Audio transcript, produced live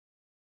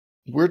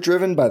We're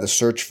driven by the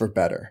search for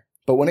better.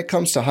 But when it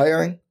comes to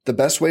hiring, the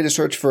best way to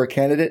search for a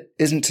candidate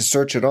isn't to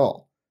search at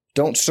all.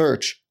 Don't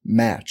search,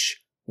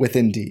 match with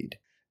Indeed.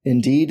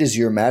 Indeed is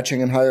your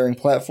matching and hiring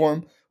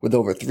platform with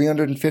over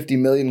 350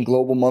 million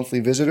global monthly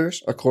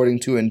visitors,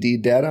 according to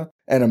Indeed data,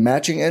 and a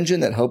matching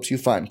engine that helps you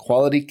find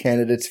quality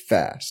candidates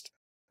fast.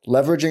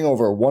 Leveraging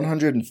over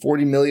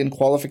 140 million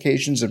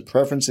qualifications and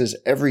preferences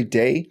every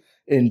day,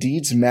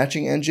 Indeed's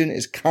matching engine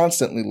is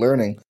constantly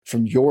learning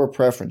from your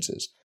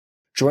preferences.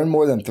 Join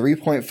more than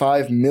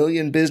 3.5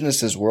 million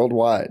businesses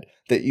worldwide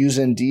that use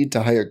Indeed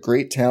to hire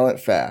great talent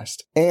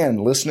fast.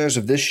 And listeners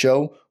of this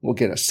show will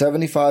get a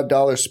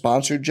 $75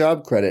 sponsored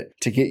job credit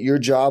to get your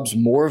jobs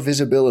more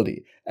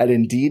visibility at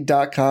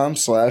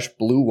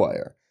Indeed.com/Blue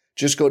Wire.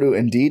 Just go to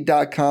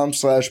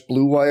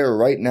Indeed.com/Blue Wire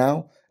right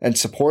now and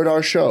support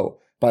our show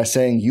by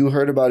saying you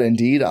heard about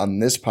Indeed on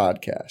this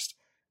podcast.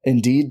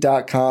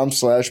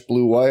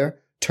 Indeed.com/Blue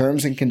Wire.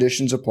 Terms and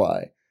conditions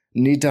apply.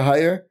 Need to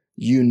hire?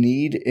 You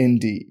need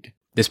Indeed.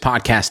 This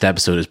podcast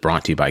episode is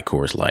brought to you by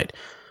Coors Light.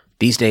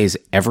 These days,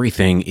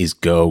 everything is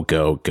go,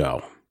 go,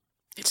 go.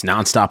 It's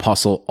nonstop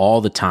hustle all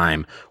the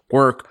time.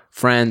 Work,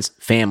 friends,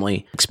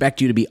 family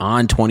expect you to be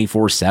on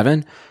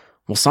 24/7.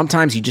 Well,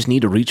 sometimes you just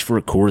need to reach for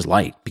a Coors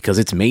Light because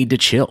it's made to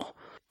chill.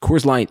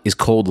 Coors Light is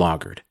cold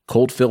lagered,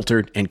 cold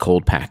filtered, and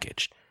cold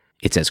packaged.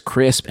 It's as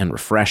crisp and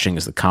refreshing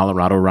as the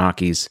Colorado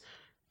Rockies.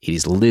 It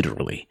is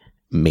literally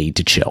made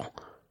to chill.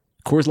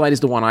 Coors Light is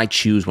the one I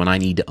choose when I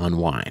need to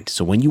unwind.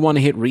 So when you want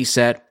to hit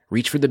reset,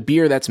 reach for the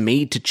beer that's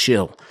made to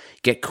chill.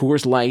 Get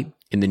Coors Light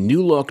in the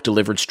new look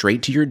delivered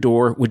straight to your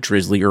door with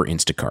Drizzly or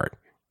Instacart.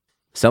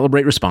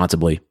 Celebrate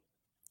responsibly.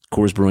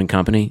 Coors Brewing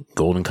Company,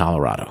 Golden,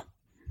 Colorado.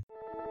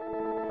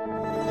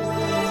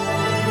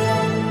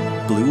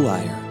 Blue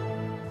Wire.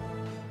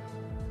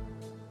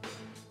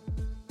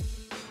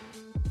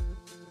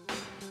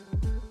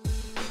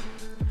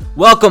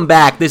 Welcome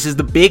back. This is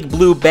the Big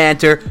Blue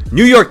Banter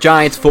New York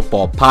Giants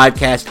football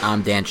podcast.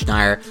 I'm Dan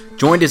Schneier,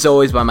 joined as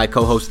always by my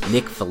co-host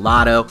Nick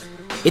Filato.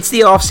 It's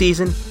the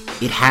offseason.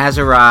 It has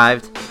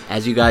arrived.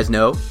 As you guys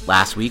know,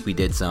 last week we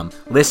did some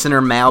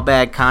listener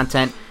mailbag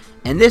content,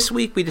 and this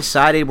week we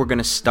decided we're going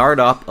to start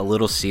up a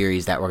little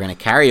series that we're going to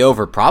carry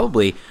over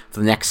probably for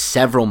the next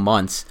several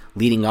months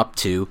leading up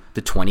to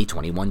the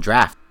 2021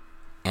 draft.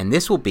 And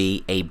this will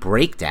be a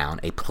breakdown,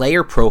 a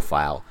player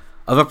profile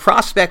of a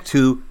prospect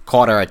who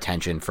caught our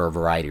attention for a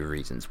variety of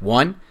reasons.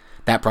 One,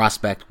 that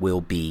prospect will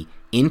be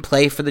in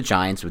play for the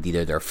Giants with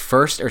either their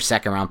first or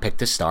second round pick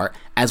to start.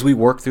 As we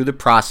work through the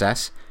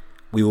process,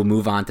 we will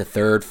move on to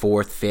third,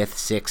 fourth, fifth,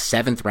 sixth,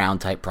 seventh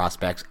round type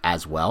prospects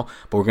as well.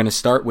 But we're going to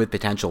start with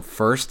potential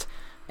first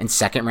and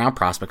second round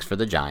prospects for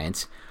the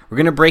Giants. We're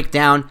going to break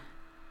down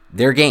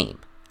their game,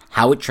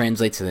 how it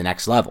translates to the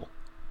next level,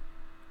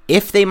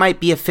 if they might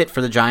be a fit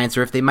for the Giants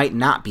or if they might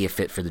not be a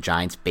fit for the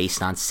Giants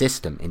based on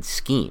system and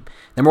scheme.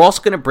 Then we're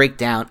also going to break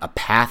down a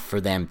path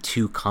for them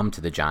to come to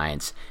the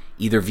Giants,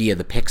 either via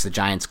the picks the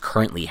Giants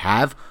currently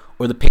have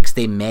or the picks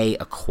they may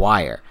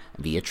acquire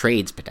via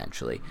trades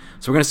potentially.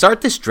 So we're going to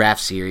start this draft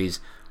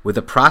series with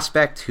a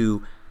prospect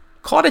who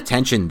caught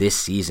attention this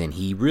season.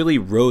 He really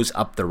rose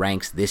up the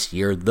ranks this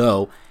year,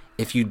 though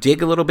if you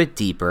dig a little bit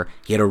deeper,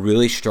 he had a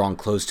really strong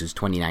close to his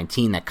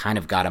 2019 that kind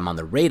of got him on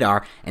the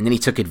radar, and then he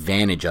took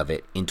advantage of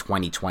it in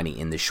 2020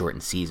 in the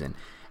shortened season.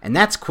 And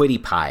that's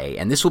Kwity Paye,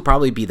 and this will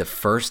probably be the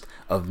first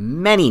of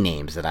many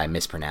names that I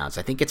mispronounce.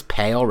 I think it's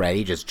Paye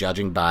already, just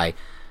judging by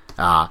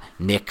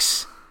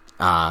Nick's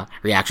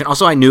reaction.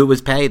 Also, I knew it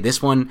was Paye.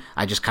 This one,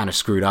 I just kind of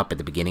screwed up at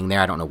the beginning there.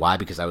 I don't know why,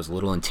 because I was a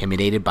little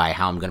intimidated by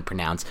how I'm going to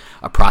pronounce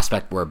a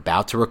prospect we're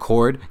about to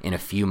record in a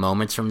few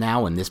moments from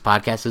now when this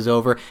podcast is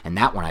over. And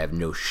that one I have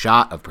no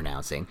shot of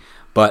pronouncing,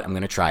 but I'm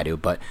going to try to.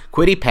 But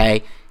Kwity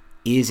Paye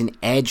is an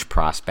edge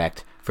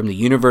prospect from the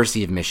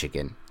University of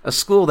Michigan, a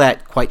school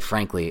that, quite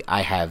frankly,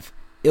 I have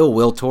ill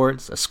will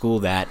towards, a school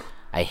that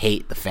I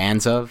hate the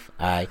fans of.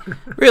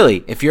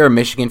 Really, if you're a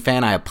Michigan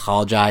fan, I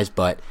apologize,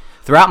 but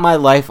throughout my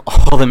life,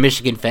 all the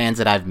Michigan fans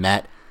that I've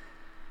met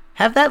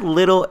have that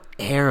little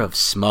air of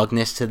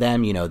smugness to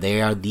them. You know,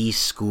 they are the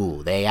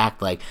school. They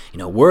act like,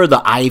 we're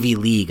the Ivy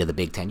League of the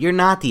Big Ten. You're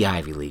not the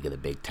Ivy League of the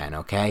Big Ten,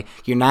 okay?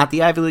 You're not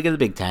the Ivy League of the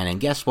Big Ten. And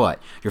guess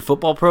what? Your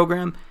football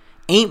program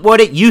ain't what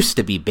it used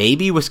to be,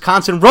 baby.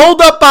 Wisconsin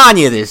rolled up on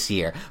you this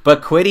year.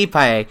 But Kwity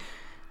Paye,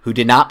 who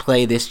did not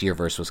play this year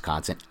versus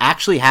Wisconsin,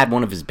 actually had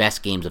one of his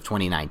best games of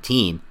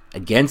 2019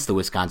 against the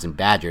Wisconsin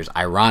Badgers,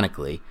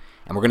 ironically.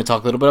 And we're going to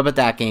talk a little bit about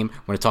that game.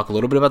 We're going to talk a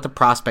little bit about the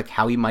prospect,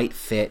 how he might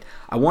fit.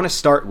 I want to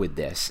start with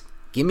this.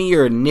 Give me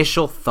your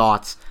initial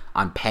thoughts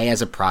on Paye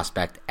as a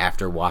prospect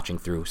after watching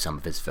through some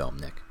of his film,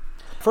 Nick.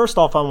 First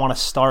off, I want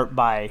to start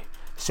by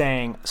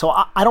saying, so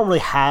I don't really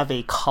have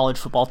a college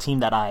football team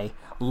that I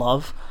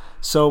love.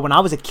 So when I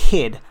was a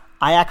kid,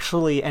 I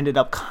actually ended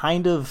up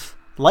kind of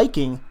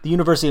liking the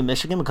University of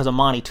Michigan because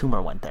Amani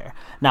Toomer went there.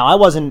 Now, I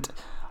wasn't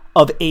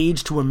of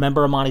age to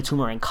remember Amani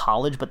Toomer in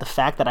college, but the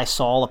fact that I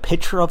saw a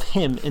picture of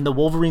him in the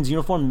Wolverines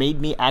uniform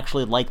made me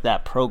actually like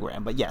that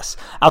program. But yes,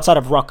 outside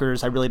of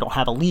Rutgers, I really don't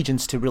have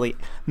allegiance to really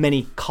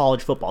many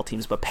college football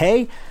teams. But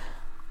Paye,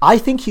 I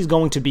think he's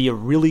going to be a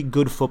really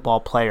good football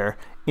player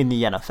in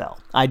the NFL.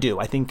 I do.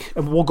 I think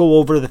we'll go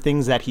over the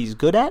things that he's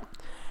good at,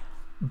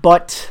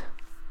 but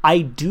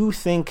I do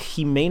think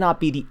he may not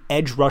be the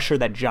edge rusher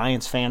that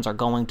Giants fans are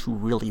going to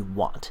really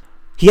want.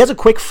 He has a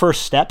quick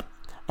first step,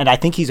 and I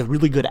think he's a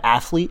really good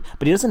athlete,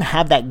 but he doesn't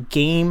have that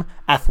game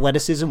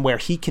athleticism where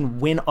he can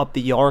win up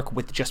the arc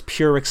with just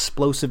pure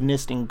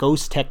explosiveness and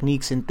ghost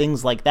techniques and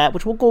things like that,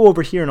 which we'll go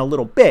over here in a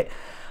little bit.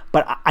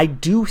 But I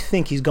do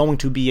think he's going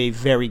to be a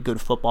very good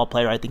football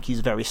player. I think he's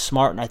very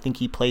smart, and I think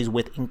he plays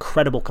with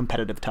incredible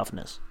competitive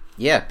toughness.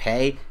 Yeah,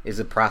 Paye is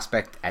a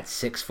prospect at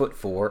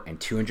 6'4" and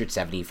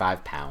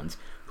 275 pounds,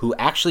 who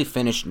actually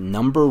finished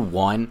number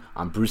 1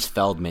 on Bruce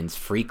Feldman's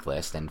freak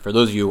list. And for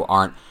those of you who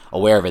aren't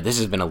aware of it, this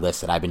has been a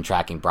list that I've been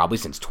tracking probably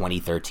since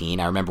 2013.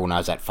 I remember when I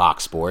was at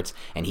Fox Sports,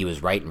 and he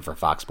was writing for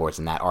Fox Sports,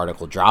 and that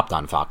article dropped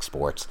on Fox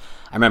Sports.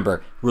 I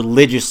remember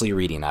religiously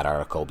reading that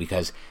article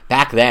because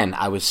back then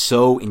I was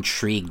so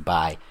intrigued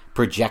by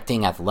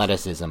projecting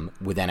athleticism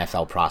with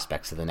NFL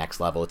prospects to the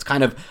next level. It's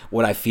kind of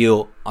what I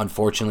feel,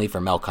 unfortunately,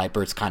 for Mel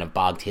Kiper. It's kind of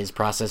bogged his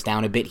process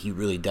down a bit. He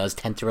really does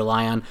tend to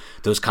rely on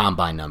those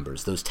combine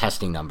numbers, those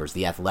testing numbers,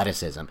 the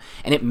athleticism.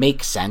 And it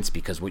makes sense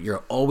because what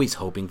you're always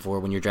hoping for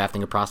when you're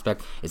drafting a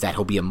prospect is that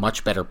he'll be a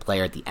much better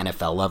player at the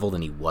NFL level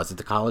than he was at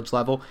the college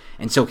level.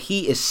 And so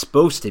he is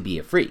supposed to be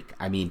a freak.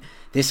 I mean,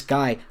 this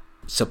guy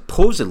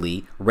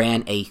supposedly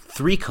ran a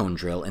 3-cone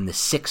drill in the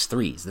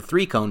 6'3s. The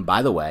 3-cone,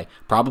 by the way,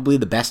 probably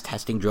the best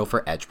testing drill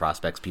for edge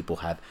prospects. People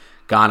have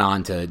gone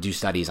on to do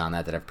studies on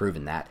that have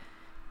proven that.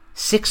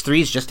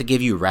 6'3s, just to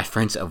give you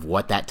reference of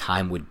what that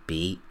time would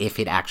be if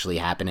it actually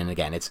happened. And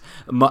again, it's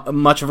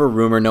much of a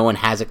rumor. No one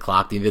has it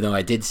clocked, even though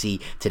I did see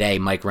today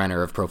Mike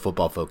Renner of Pro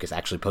Football Focus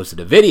actually posted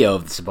a video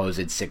of the supposed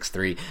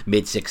 6'3",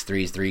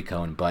 mid-6'3s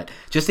 3-cone. But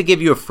just to give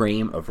you a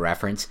frame of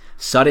reference,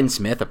 Sutton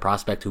Smith, a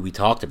prospect who we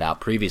talked about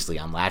previously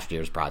on last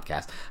year's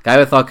podcast, a guy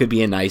I thought could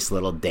be a nice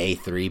little day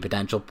 3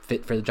 potential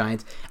fit for the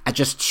Giants, at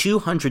just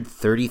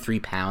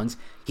 233 pounds,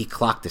 he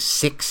clocked a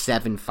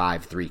 6.75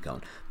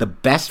 3-cone, the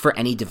best for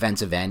any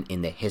defensive end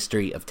in the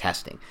history of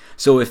testing.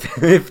 So if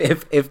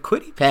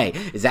Kwity Paye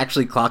is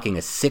actually clocking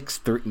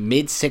a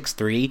mid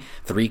 6'3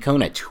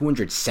 3-cone at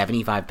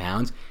 275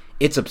 pounds,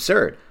 it's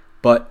absurd.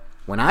 But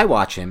when I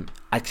watch him,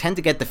 I tend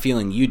to get the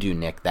feeling you do,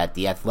 Nick, that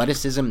the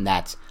athleticism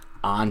that's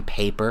on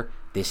paper,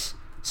 this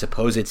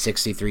supposed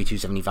 63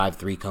 275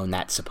 3-cone,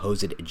 that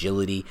supposed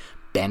agility,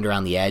 bend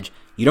around the edge,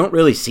 you don't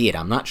really see it.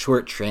 I'm not sure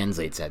it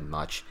translates that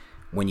much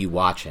when you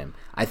watch him.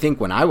 I think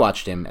when I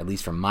watched him, at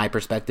least from my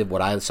perspective,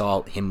 what I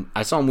saw him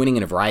winning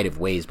in a variety of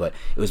ways, but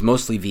it was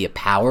mostly via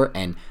power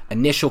and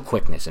initial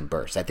quickness and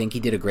burst. I think he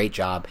did a great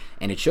job,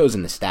 and it shows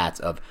in the stats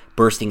of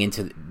bursting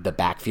into the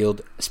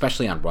backfield,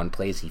 especially on run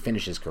plays. He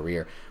finished his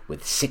career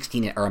with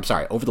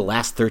over the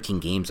last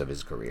 13 games of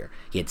his career,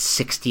 he had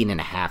 16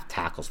 and a half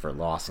tackles for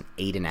loss and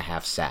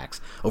 8.5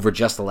 sacks over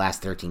just the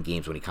last 13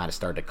 games when he kind of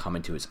started to come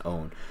into his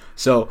own.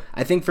 So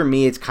I think for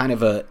me, it's kind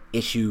of a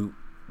issue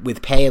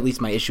with Paye. At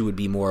least my issue would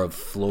be more of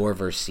floor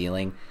versus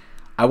ceiling.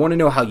 I want to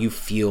know how you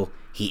feel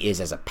he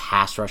is as a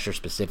pass rusher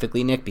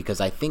specifically, Nick,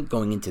 because I think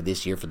going into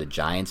this year for the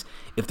Giants,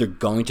 if they're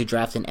going to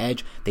draft an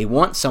edge, they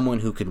want someone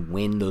who could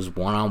win those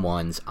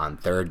one-on-ones on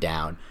third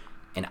down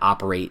and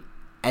operate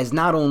as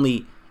not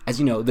only as,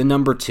 the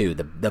number 2,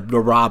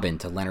 the Robin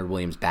to Leonard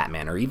Williams'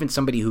 Batman, or even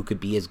somebody who could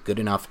be as good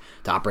enough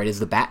to operate as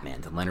the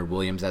Batman to Leonard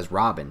Williams as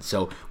Robin.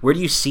 So where do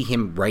you see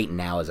him right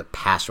now as a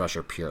pass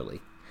rusher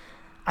purely?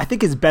 I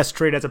think his best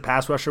trait as a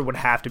pass rusher would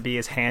have to be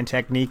his hand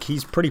technique.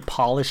 He's pretty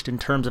polished in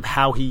terms of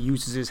how he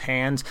uses his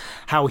hands,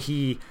 how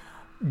he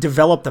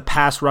developed the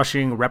pass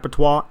rushing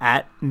repertoire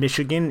at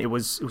Michigan. It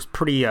was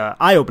pretty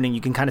eye-opening.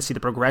 You can kind of see the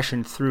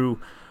progression through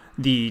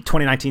the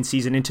 2019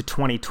 season into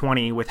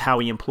 2020 with how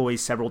he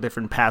employs several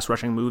different pass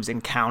rushing moves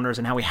and counters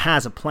and how he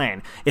has a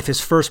plan. If his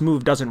first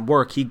move doesn't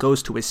work, he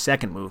goes to his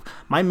second move.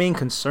 My main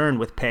concern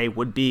with Paye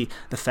would be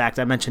the fact,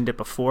 I mentioned it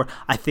before,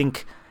 I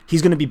think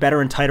he's going to be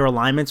better in tighter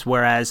alignments,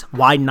 whereas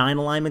wide 9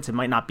 alignments, it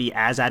might not be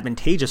as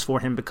advantageous for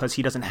him because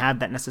he doesn't have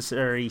that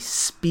necessary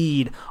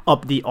speed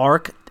up the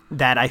arc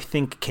that I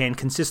think can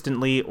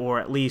consistently, or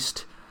at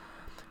least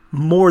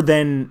more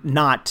than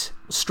not,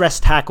 stress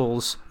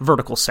tackles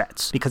vertical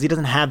sets, because he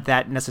doesn't have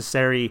that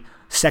necessary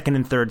second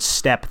and third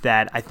step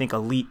that I think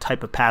elite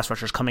type of pass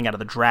rushers coming out of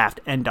the draft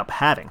end up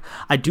having.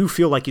 I do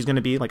feel like he's going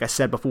to be, like I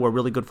said before, a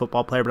really good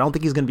football player, but I don't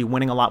think he's going to be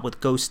winning a lot with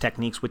ghost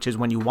techniques, which is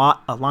when you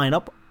line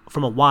up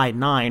from a wide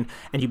 9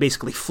 and you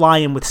basically fly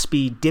in with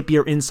speed, dip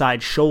your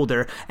inside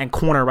shoulder and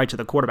corner right to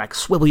the quarterback,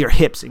 swivel your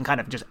hips and kind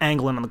of just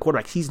angle in on the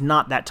quarterback. He's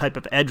not that type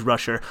of edge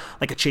rusher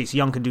like a Chase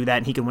Young can do that,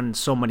 and he can win in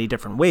so many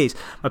different ways.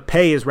 But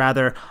Paye is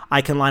rather,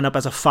 I can line up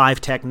as a 5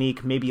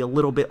 technique, maybe a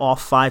little bit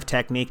off 5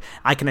 technique.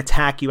 I can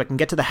attack you, I can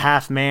get to the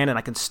half man, and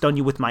I can stun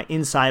you with my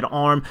inside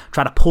arm,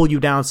 try to pull you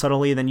down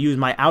subtly, and then use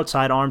my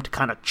outside arm to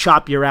kind of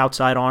chop your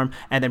outside arm,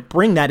 and then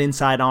bring that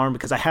inside arm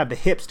because I have the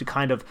hips to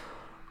kind of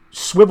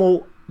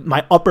swivel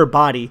my upper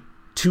body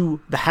to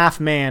the half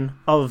man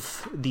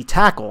of the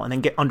tackle and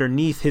then get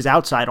underneath his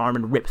outside arm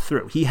and rip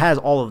through. He has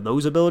all of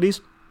those abilities.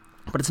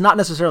 But it's not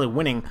necessarily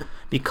winning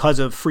because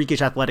of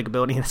freakish athletic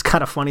ability. And it's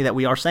kind of funny that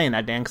we are saying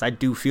that, Dan, because I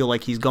do feel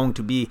like he's going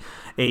to be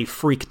a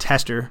freak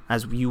tester,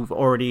 as you've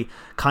already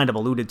kind of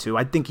alluded to.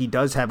 I think he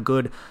does have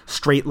good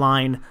straight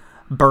line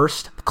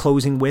burst,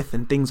 closing width,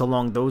 and things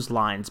along those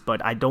lines.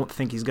 But I don't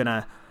think he's going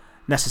to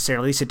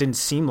necessarily, at least it didn't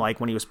seem like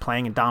when he was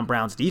playing in Don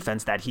Brown's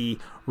defense, that he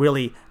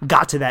really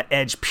got to that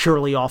edge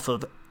purely off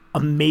of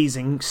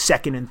amazing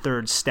second and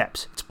third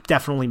steps. It's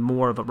definitely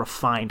more of a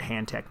refined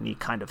hand technique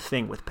kind of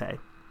thing with Paye.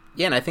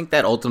 Yeah, and I think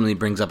that ultimately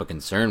brings up a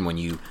concern when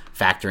you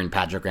factor in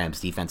Patrick Graham's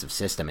defensive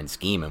system and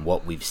scheme and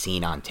what we've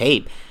seen on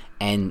tape.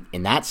 And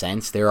in that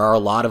sense, there are a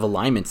lot of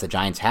alignments the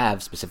Giants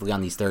have, specifically on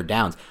these third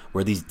downs,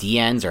 where these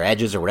DNs or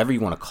edges or whatever you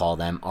want to call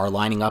them are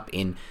lining up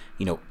in,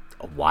 a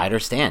wider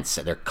stance.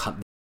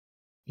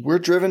 We're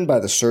driven by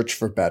the search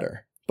for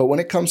better. But when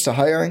it comes to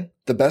hiring,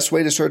 the best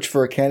way to search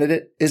for a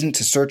candidate isn't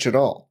to search at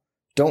all.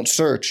 Don't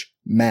search,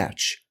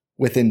 match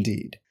with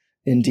Indeed.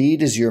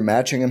 Indeed is your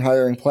matching and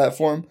hiring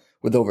platform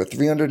with over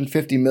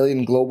 350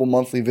 million global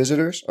monthly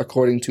visitors,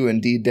 according to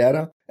Indeed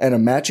data, and a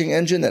matching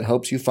engine that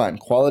helps you find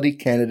quality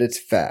candidates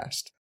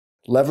fast.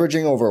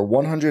 Leveraging over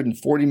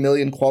 140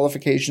 million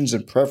qualifications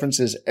and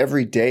preferences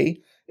every day,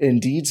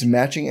 Indeed's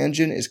matching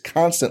engine is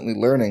constantly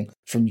learning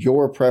from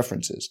your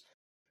preferences.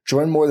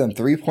 Join more than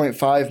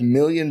 3.5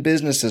 million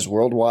businesses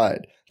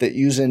worldwide that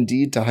use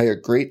Indeed to hire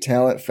great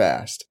talent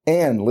fast.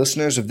 And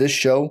listeners of this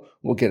show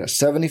will get a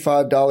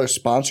 $75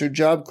 sponsored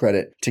job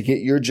credit to get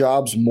your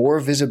jobs more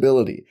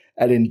visibility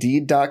at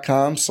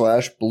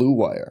Indeed.com/Blue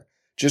Wire.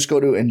 Just go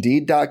to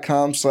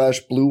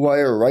Indeed.com/Blue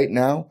Wire right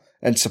now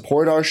and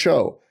support our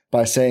show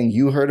by saying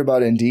you heard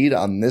about Indeed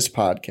on this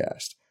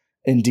podcast.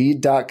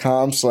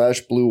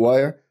 Indeed.com/Blue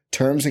Wire.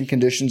 Terms and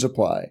conditions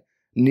apply.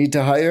 Need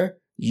to hire?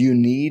 You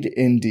need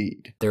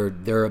Indeed.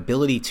 Their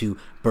ability to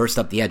burst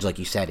up the edge, like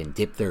you said, and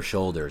dip their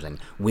shoulders and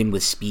win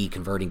with speed,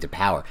 converting to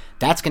power.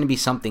 That's going to be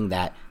something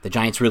that the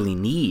Giants really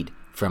need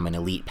from an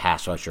elite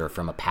pass rusher,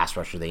 from a pass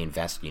rusher they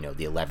invest, the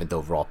 11th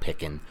overall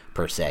pick in,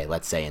 per se,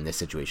 let's say, in this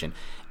situation.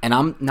 And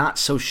I'm not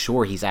so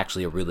sure he's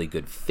actually a really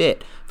good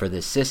fit for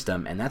this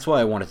system, and that's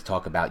why I wanted to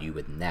talk about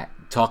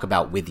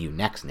with you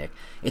next, Nick.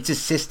 It's a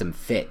system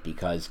fit,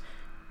 because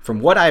from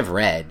what I've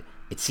read,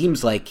 it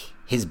seems like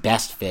his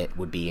best fit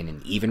would be in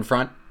an even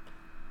front,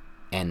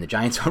 and the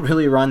Giants don't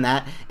really run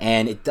that,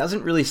 and it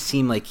doesn't really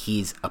seem like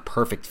he's a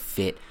perfect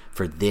fit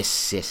for this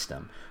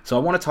system. So I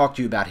want to talk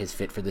to you about his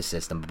fit for this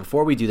system, but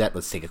before we do that,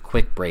 let's take a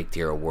quick break to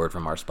hear a word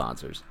from our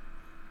sponsors.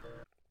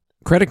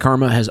 Credit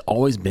Karma has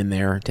always been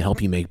there to help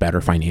you make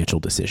better financial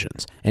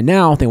decisions, and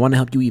now they want to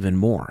help you even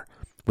more.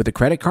 With the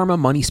Credit Karma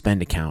Money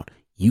Spend account,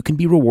 you can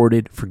be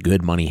rewarded for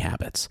good money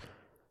habits.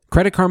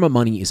 Credit Karma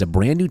Money is a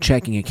brand new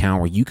checking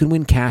account where you can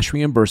win cash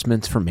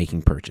reimbursements for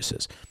making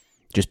purchases.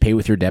 Just pay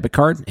with your debit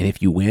card, and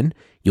if you win,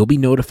 you'll be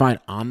notified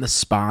on the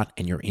spot,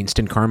 and your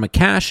Instant Karma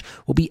cash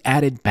will be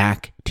added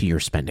back to your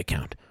spend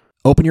account.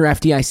 Open your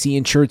FDIC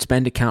insured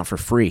spend account for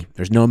free.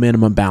 There's no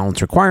minimum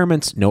balance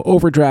requirements, no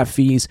overdraft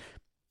fees,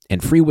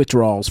 and free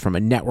withdrawals from a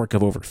network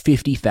of over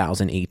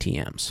 50,000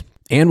 ATMs.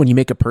 And when you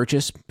make a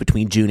purchase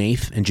between June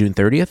 8th and June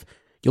 30th,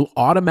 you'll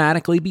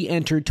automatically be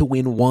entered to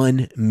win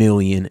 $1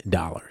 million.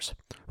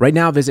 Right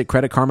now, visit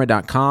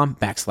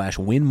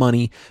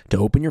creditkarma.com/winmoney to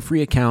open your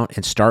free account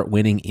and start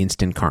winning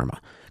instant karma.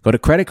 Go to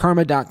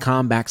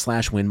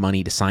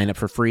creditkarma.com/winmoney to sign up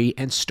for free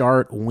and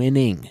start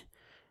winning.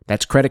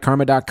 That's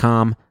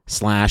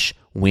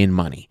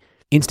creditkarma.com/winmoney.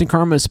 Instant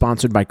Karma is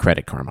sponsored by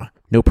Credit Karma.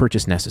 No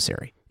purchase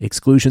necessary.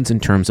 Exclusions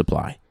and terms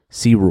apply.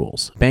 See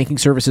rules. Banking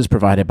services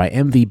provided by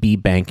MVB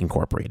Bank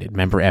Incorporated.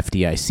 Member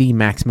FDIC.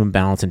 Maximum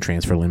balance and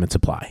transfer limits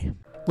apply.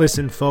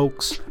 Listen,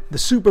 folks, the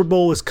Super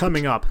Bowl is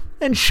coming up,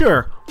 and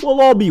sure, we'll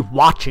all be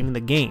watching the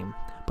game,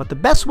 but the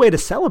best way to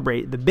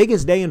celebrate the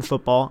biggest day in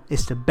football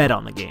is to bet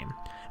on the game.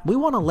 We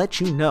want to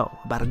let you know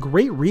about a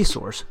great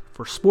resource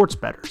for sports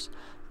bettors,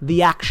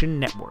 the Action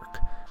Network.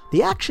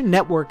 The Action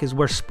Network is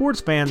where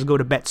sports fans go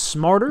to bet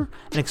smarter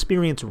and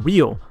experience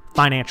real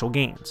financial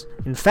gains.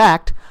 In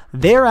fact,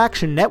 their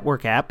Action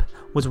Network app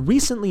was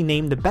recently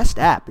named the best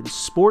app in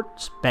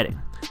sports betting.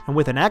 And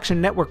with an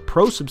Action Network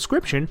Pro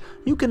subscription,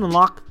 you can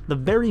unlock the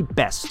very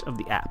best of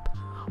the app.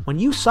 When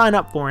you sign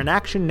up for an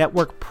Action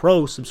Network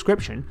Pro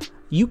subscription,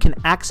 you can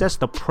access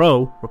the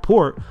Pro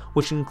Report,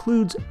 which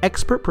includes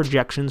expert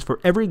projections for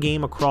every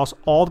game across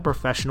all the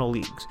professional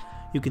leagues.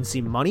 You can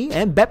see money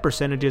and bet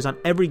percentages on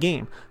every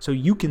game, so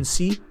you can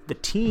see the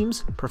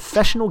teams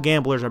professional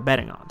gamblers are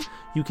betting on.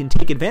 You can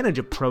take advantage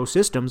of pro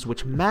systems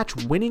which match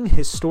winning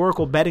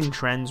historical betting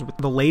trends with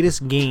the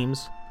latest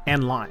games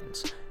and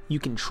lines. You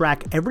can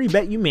track every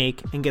bet you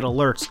make and get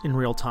alerts in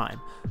real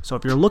time. So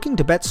if you're looking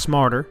to bet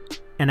smarter,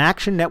 an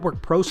Action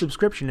Network Pro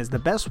subscription is the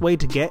best way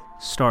to get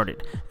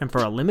started. And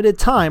for a limited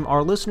time,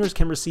 our listeners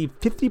can receive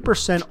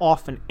 50%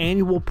 off an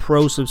annual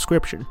Pro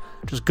subscription.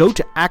 Just go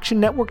to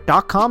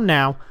actionnetwork.com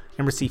now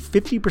and receive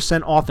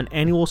 50% off an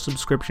annual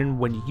subscription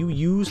when you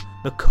use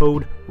the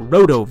code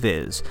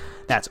ROTOVIZ.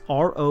 That's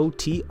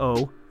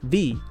ROTOVIZ.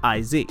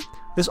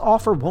 This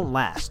offer won't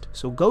last,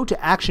 so go to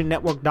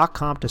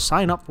actionnetwork.com to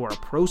sign up for a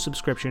pro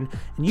subscription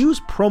and use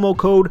promo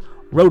code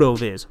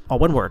ROTOVIZ, all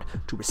one word,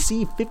 to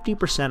receive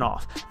 50%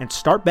 off and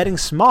start betting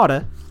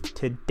smarter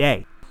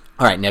today.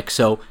 All right, Nick,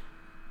 so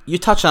you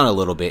touched on it a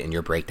little bit in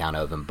your breakdown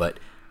of him, but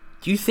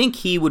do you think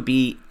he would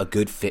be a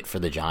good fit for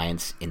the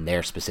Giants in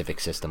their specific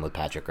system with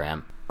Patrick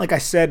Graham? Like I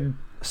said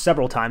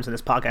several times in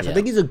this podcast, I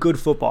think he's a good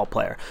football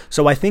player.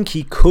 So I think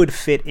he could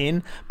fit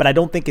in, but I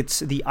don't think it's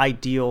the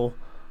ideal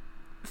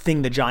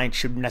thing the Giants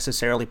should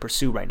necessarily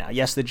pursue right now.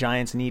 Yes, the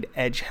Giants need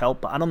edge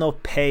help, but I don't know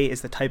if Paye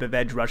is the type of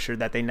edge rusher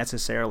that they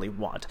necessarily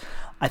want.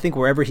 I think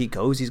wherever he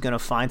goes, he's going to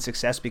find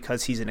success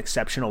because he's an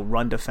exceptional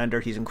run defender.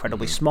 He's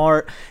incredibly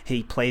smart.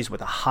 He plays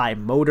with a high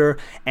motor,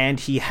 and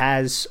he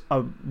has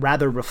a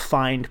rather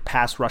refined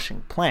pass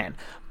rushing plan.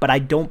 But I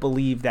don't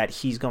believe that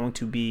he's going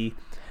to be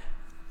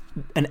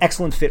an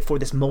excellent fit for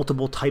this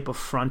multiple type of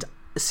front.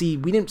 See,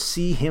 we didn't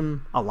see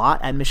him a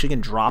lot at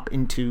Michigan drop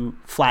into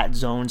flat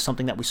zones,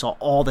 something that we saw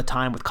all the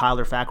time with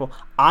Kyler Fackrell.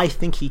 I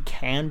think he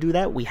can do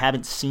that. We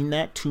haven't seen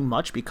that too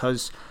much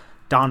because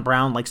Don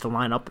Brown likes to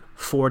line up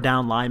 4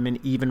 down linemen,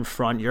 even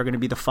front. You're going to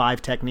be the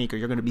 5 technique, or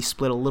you're going to be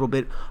split a little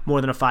bit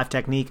more than a 5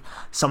 technique.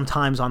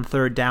 Sometimes on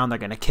 3rd down, they're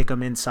going to kick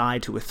him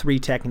inside to a 3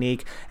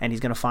 technique, and he's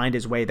going to find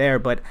his way there.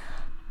 But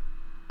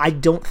I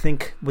don't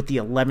think with the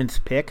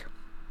 11th pick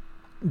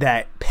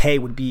that Paye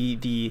would be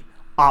the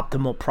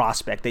optimal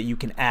prospect that you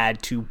can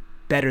add to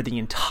better the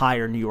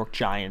entire New York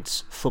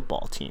Giants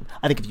football team.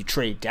 I think if you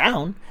trade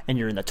down and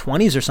you're in the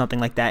 20s or something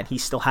like that, and he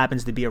still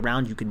happens to be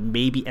around, you can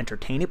maybe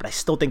entertain it, but I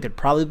still think there'd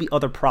probably be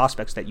other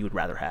prospects that you would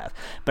rather have.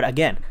 But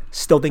again,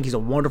 still think he's a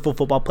wonderful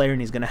football player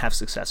and he's going to have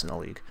success in the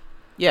league.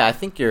 Yeah, I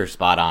think you're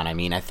spot on. I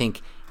mean, I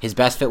think his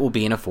best fit will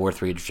be in a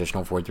 4-3,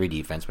 traditional 4-3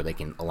 defense where they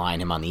can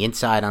align him on the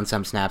inside on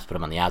some snaps, put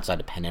him on the outside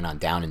dependent on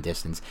down and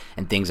distance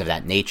and things of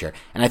that nature.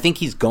 And I think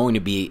he's going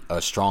to be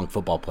a strong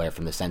football player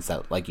from the sense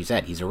that, like you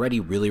said, he's already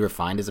really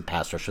refined as a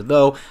pass rusher,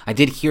 though I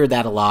did hear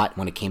that a lot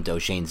when it came to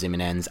O'Shane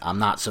Ximines. I'm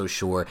not so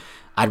sure.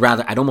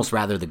 I'd almost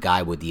rather the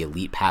guy with the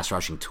elite pass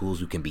rushing tools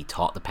who can be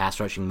taught the pass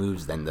rushing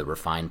moves than the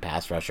refined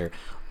pass rusher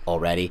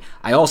already.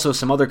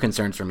 Some other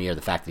concerns for me are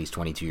the fact that he's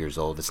 22 years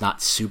old. It's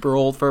not super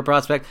old for a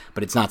prospect,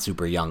 but it's not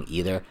super young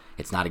either.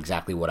 It's not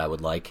exactly what I would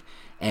like.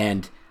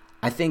 And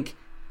I think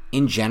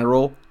in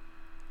general,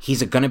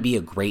 he's going to be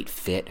a great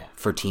fit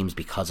for teams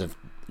because of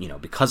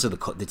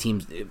the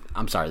teams.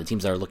 The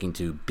teams that are looking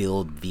to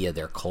build via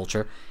their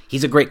culture.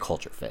 He's a great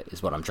culture fit,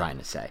 is what I'm trying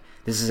to say.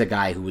 This is a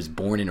guy who was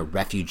born in a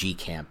refugee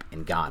camp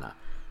in Ghana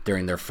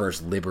during their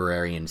first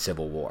Liberian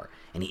Civil War,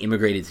 and he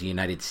immigrated to the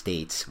United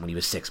States when he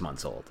was 6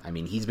 months old. I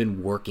mean, he's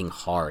been working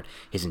hard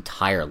his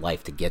entire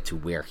life to get to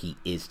where he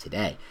is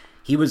today.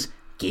 He was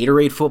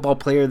Gatorade Football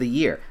Player of the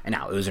Year, and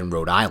now it was in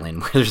Rhode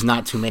Island, where there's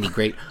not too many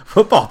great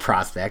football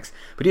prospects,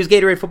 but he was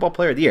Gatorade Football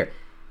Player of the Year.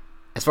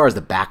 As far as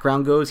the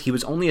background goes, he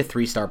was only a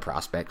 3-star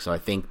prospect, so I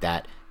think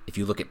that if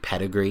you look at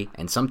pedigree,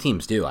 and some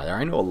teams do,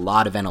 I know a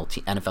lot of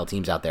NFL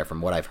teams out there, from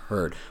what I've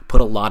heard,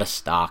 put a lot of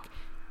stock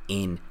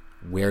in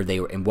where they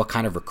were and what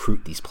kind of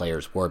recruit these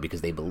players were, because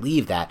they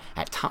believe that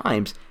at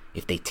times,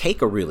 if they take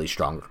a really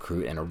strong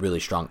recruit and a really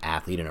strong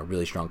athlete and a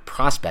really strong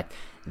prospect,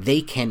 they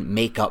can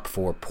make up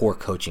for poor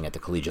coaching at the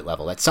collegiate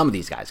level that some of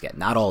these guys get.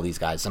 Not all these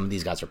guys. Some of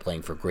these guys are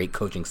playing for great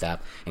coaching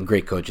staff and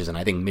great coaches, and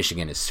I think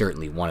Michigan is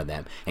certainly one of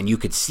them. And you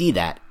could see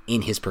that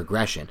in his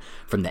progression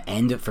from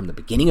the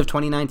beginning of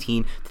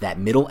 2019 to that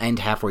middle end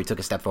half where he took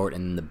a step forward,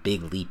 and then the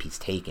big leap he's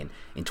taken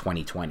in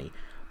 2020.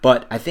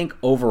 But I think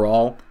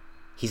overall,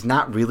 he's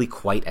not really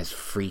quite as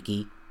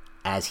freaky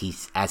as he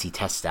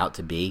tests out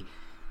to be.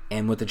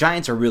 And what the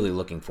Giants are really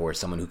looking for is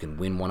someone who can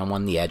win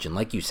one-on-one the edge. And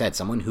like you said,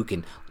 someone who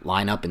can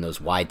line up in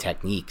those wide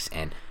techniques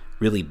and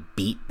really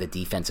beat the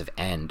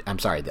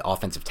the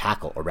offensive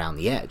tackle around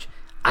the edge.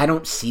 I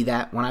don't see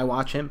that when I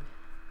watch him.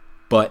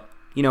 But,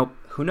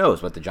 who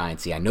knows what the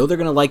Giants see. I know they're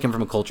going to like him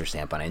from a culture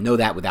standpoint. I know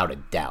that without a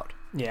doubt.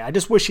 Yeah, I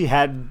just wish he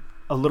had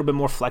a little bit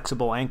more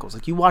flexible ankles.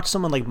 Like, you watch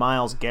someone like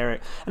Myles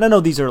Garrett, and I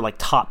know these are like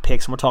top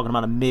picks, and we're talking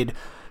about a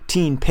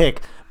mid-teen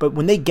pick, but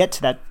when they get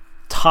to that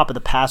top of the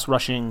pass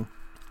rushing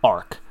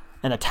arc,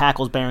 and the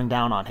tackle's bearing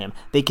down on him,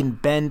 they can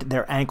bend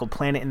their ankle,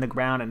 plant it in the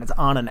ground, and it's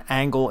on an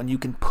angle, and you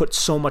can put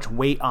so much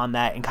weight on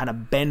that and kind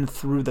of bend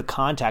through the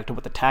contact of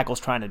what the tackle's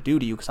trying to do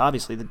to you, because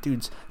obviously the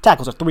dude's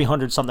tackles are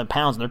 300-something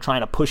pounds, and they're trying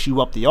to push you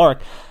up the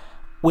arc.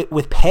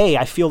 With Paye,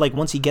 I feel like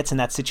once he gets in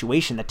that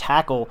situation, the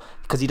tackle,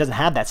 because he doesn't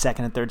have that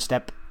second and third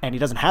step, and he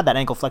doesn't have that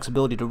ankle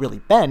flexibility to really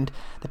bend,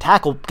 the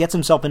tackle gets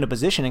himself into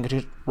position and can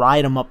just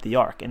ride him up the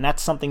arc. And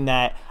that's something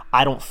that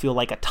I don't feel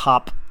like a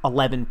top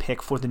 11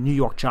 pick for the New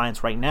York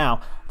Giants right now.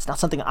 It's not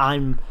something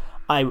I'm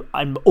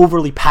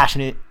overly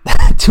passionate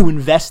to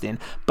invest in.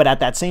 But at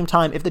that same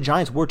time, if the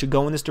Giants were to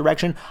go in this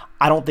direction,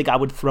 I don't think I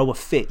would throw a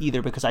fit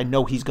either, because I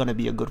know he's going to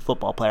be a good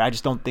football player. I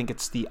just don't think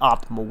it's the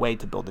optimal way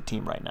to build a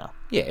team right now.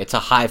 Yeah, it's a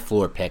high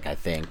floor pick, I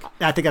think.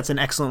 I think that's an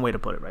excellent way to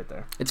put it right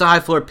there. It's a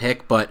high floor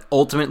pick, but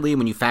ultimately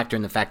when you factor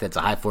in the fact that it's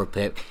a high floor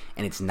pick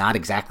and it's not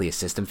exactly a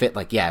system fit,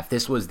 if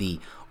this was the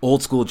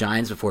old school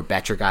Giants before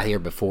Betcher got here,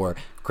 before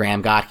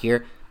Graham got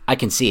here, I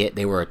can see it.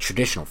 They were a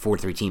traditional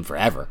 4-3 team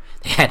forever.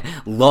 They had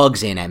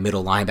lugs in at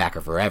middle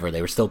linebacker forever.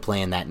 They were still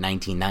playing that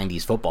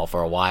 1990s football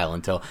for a while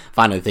until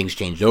finally things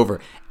changed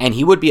over. And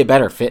he would be a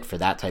better fit for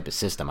that type of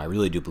system. I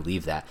really do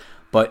believe that.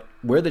 But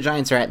where the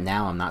Giants are at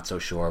now, I'm not so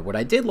sure. What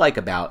I did like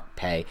about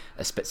Paye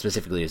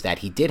specifically is that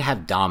he did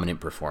have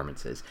dominant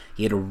performances.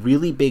 He had a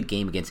really big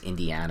game against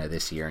Indiana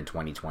this year in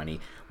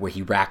 2020 where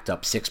he racked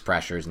up 6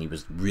 pressures and he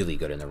was really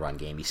good in the run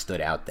game. He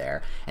stood out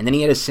there. And then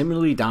he had a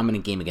similarly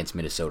dominant game against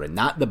Minnesota.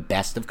 Not the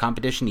best of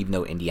competition, even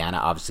though Indiana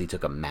obviously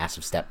took a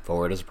massive step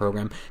forward as a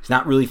program. He's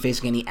not really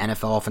facing any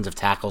NFL offensive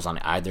tackles on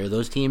either of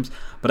those teams.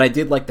 But I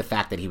did like the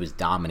fact that he was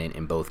dominant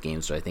in both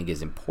games, so I think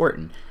is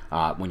important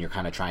when you're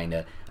kind of trying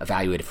to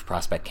evaluate if a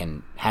prospect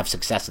can have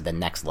success at the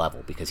next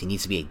level, because he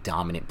needs to be a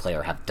dominant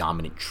player, have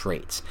dominant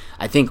traits.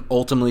 I think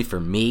ultimately for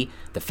me,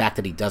 the fact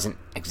that he doesn't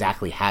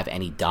exactly have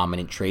any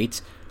dominant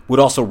traits would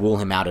also rule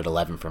him out at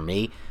 11 for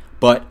me.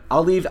 But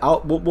we'll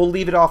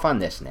leave it off on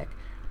this, Nick.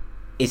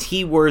 Is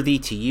he worthy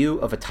to you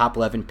of a top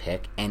 11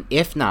 pick? And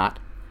if not,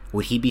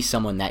 would he be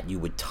someone that you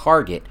would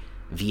target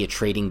via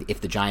trading if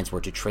the Giants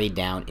were to trade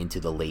down into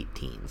the late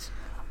teens?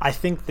 I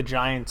think the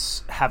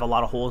Giants have a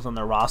lot of holes on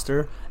their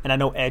roster, and I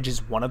know edge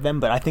is one of them,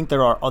 but I think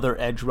there are other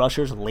edge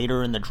rushers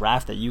later in the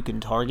draft that you can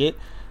target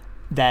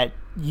that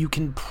you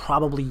can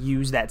probably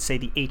use that, say,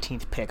 the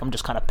 18th pick. I'm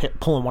just kind of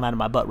pulling one out of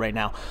my butt right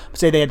now. But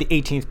say they had the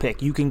 18th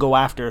pick. You can go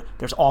after,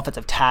 there's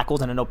offensive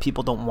tackles, and I know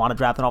people don't want to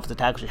draft an offensive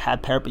tackle. You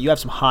had Parrott, but you have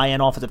some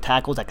high-end offensive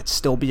tackles that could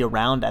still be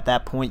around at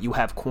that point. You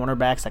have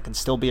cornerbacks that can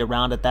still be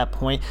around at that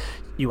point.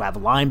 You have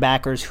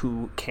linebackers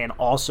who can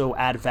also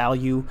add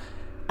value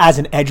as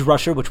an edge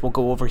rusher, which we'll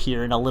go over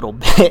here in a little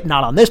bit,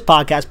 not on this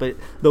podcast, but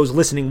those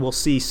listening will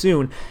see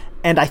soon.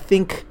 And I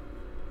think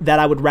that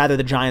I would rather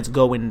the Giants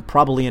go in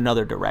probably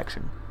another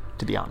direction,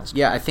 to be honest.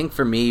 Yeah, I think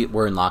for me,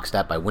 we're in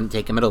lockstep. I wouldn't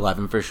take him at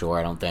 11 for sure,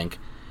 I don't think.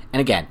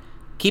 And again,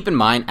 keep in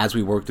mind, as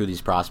we work through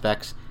these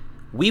prospects,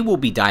 we will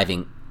be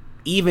diving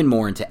even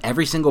more into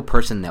every single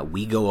person that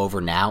we go over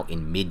now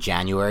in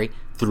mid-January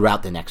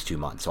throughout the next 2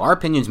 months. So our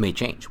opinions may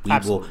change. We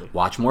Absolutely. will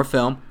watch more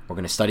film. We're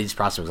going to study these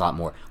prospects a lot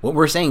more. What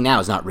we're saying now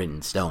is not written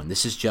in stone.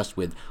 This is just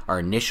with our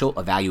initial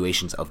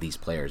evaluations of these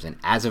players. And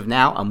as of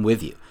now, I'm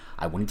with you.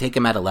 I wouldn't take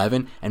him at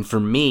 11. And for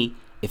me,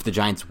 if the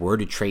Giants were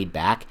to trade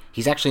back,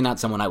 he's actually not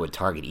someone I would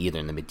target either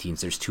in the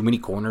mid-teens. There's too many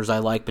corners I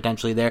like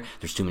potentially there.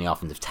 There's too many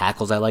offensive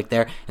tackles I like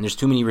there. And there's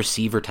too many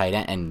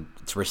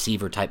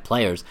receiver-type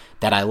players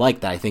that I like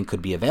that I think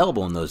could be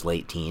available in those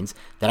late teens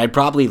that I'd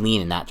probably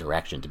lean in that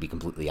direction, to be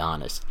completely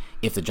honest,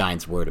 if the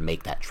Giants were to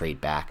make that trade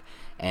back.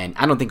 And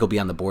I don't think he'll be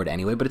on the board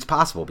anyway, but it's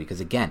possible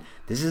because, again,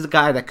 this is a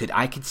guy that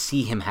I could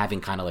see him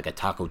having kind of like a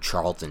Taco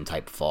Charlton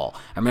type fall.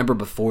 I remember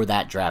before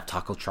that draft,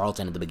 Taco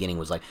Charlton at the beginning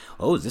was like,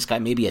 oh, is this guy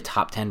maybe a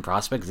top 10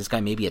 prospect? Is this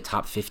guy maybe a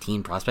top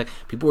 15 prospect?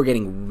 People were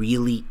getting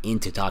really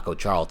into Taco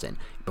Charlton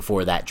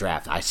before that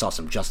draft. I saw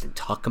some Justin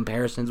Tuck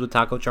comparisons with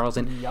Taco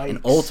Charlton. Yikes.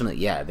 And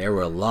ultimately, yeah, there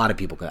were a lot of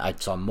people. I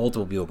saw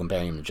multiple people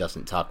comparing him to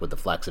Justin Tuck with the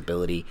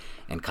flexibility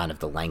and kind of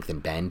the length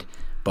and bend.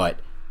 But,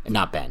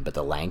 not bend, but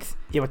the length.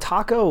 Yeah, with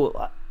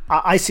Taco,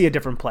 I see a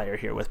different player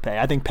here with Paye.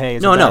 I think Paye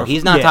is no,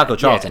 he's not Taco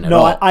Charlton at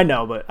all. No, I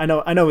know, but I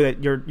know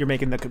that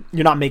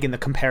you're not making the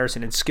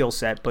comparison in skill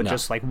set, but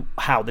just like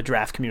how the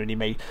draft community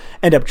may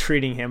end up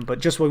treating him. But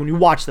just when you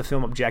watch the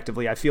film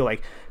objectively, I feel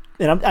like,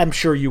 and I'm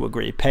sure you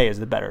agree, Paye is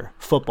the better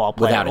football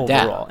player without a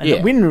overall. doubt. And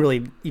yeah. We didn't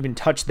really even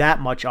touch that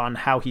much on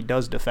how he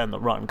does defend the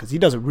run, because he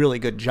does a really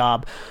good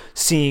job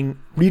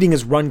reading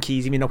his run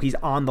keys, even though he's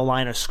on the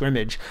line of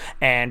scrimmage.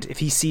 And if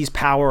he sees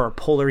power or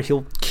puller,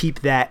 he'll keep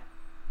that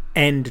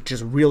end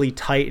just really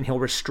tight, and he'll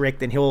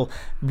restrict, and he'll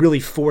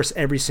really force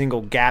every single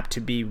gap to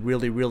be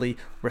really, really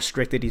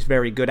restricted. He's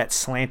very good at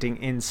slanting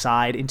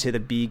inside into the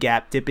B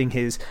gap, dipping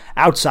his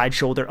outside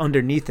shoulder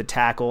underneath the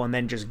tackle, and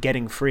then just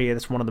getting free.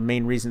 That's one of the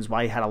main reasons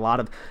why he had a lot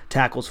of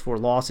tackles for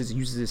losses. He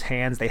uses his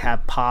hands. They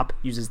have pop,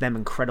 uses them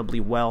incredibly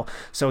well.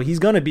 So he's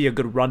going to be a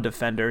good run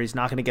defender. He's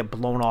not going to get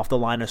blown off the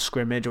line of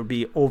scrimmage or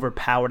be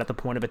overpowered at the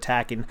point of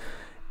attack in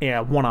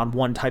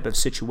one-on-one type of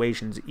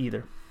situations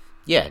either.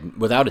 Yeah,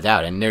 without a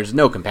doubt, and there's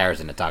no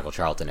comparison to Taco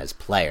Charlton as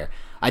player.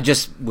 I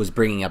just was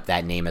bringing up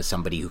that name as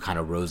somebody who kind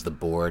of rose the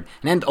board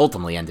and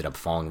ultimately ended up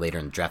falling later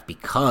in the draft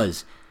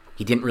because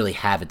he didn't really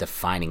have a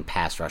defining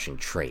pass rushing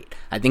trait.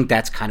 I think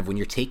that's kind of when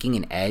you're taking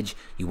an edge,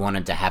 you want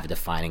him to have a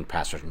defining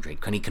pass rushing trait.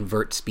 Can he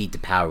convert speed to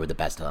power with the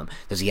best of them?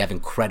 Does he have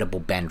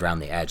incredible bend around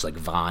the edge like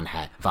Von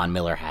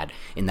Miller had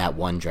in that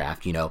one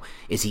draft?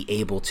 Is he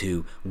able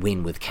to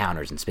win with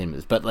counters and spin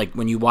moves? But like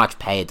when you watch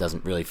Paye, it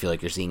doesn't really feel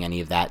like you're seeing any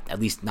of that, at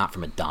least not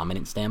from a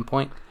dominant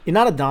standpoint.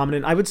 Not a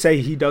dominant. I would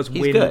say he does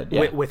win good,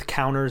 yeah. with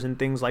counters and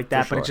things like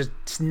that, For but sure.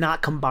 it's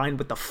not combined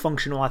with the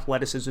functional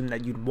athleticism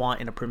that you'd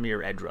want in a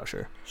premier edge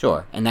rusher.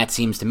 Sure, and that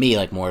seems to me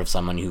like more of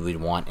someone who we'd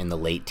want in the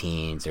late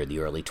teens or the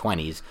early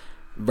 20s,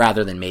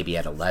 rather than maybe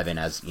at 11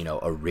 as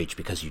a reach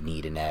because you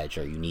need an edge,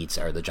 or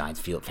the Giants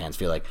fans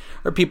feel like,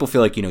 or people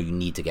feel like you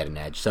need to get an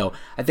edge. So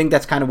I think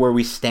that's kind of where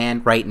we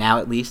stand right now,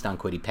 at least on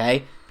Kwity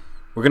Paye.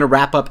 We're going to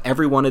wrap up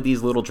every one of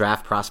these little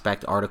draft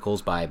prospect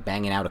articles by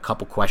banging out a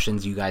couple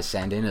questions you guys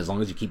send in. As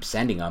long as you keep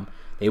sending them,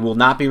 They will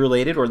not be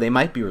related, or they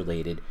might be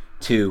related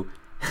to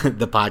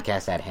the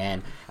podcast at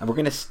hand. And we're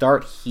going to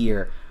start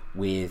here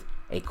with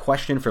a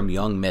question from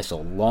Young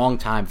Missile,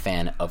 longtime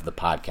fan of the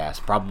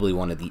podcast, probably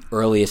one of the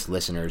earliest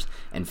listeners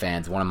and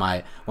fans, one of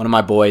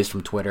my boys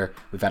from Twitter.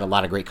 We've had a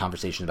lot of great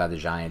conversations about the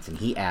Giants, and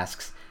he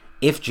asks,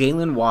 if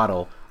Jalen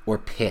Waddle or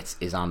Kyle Pitts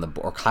is on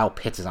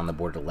the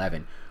board at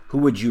 11, who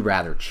would you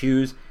rather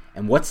choose,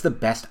 and what's the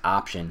best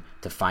option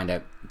to find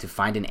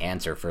an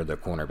answer for the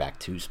cornerback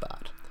 2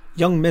 spot?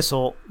 Young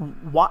Missile,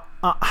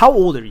 how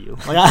old are you?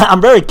 Like,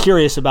 I'm very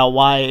curious about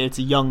why it's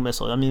a Young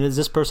Missile. I mean,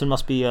 this person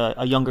must be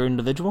a younger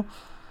individual?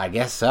 I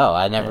guess so.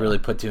 I never really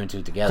put 2 and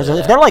 2 together. Because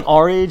if they're like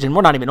our age, and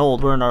we're not even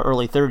old, we're in our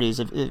early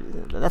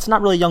 30s, that's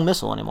not really Young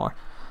Missile anymore.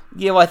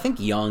 Yeah, well, I think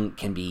Young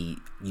can be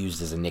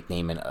used as a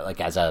nickname and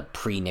as a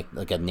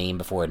a name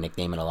before a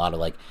nickname, and a lot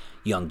of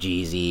Young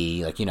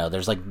Jeezy,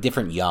 there's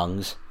different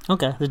Youngs.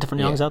 Okay, there's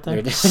different Youngs out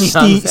there.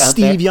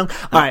 Steve Young.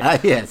 All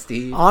right, yeah,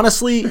 Steve.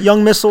 Honestly,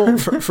 Young Missile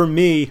for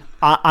me,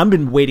 I've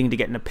been waiting to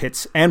get into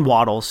Pitts and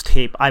Waddle's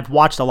tape. I've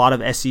watched a lot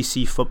of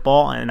SEC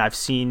football, and I've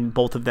seen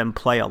both of them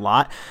play a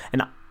lot,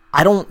 and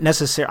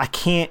I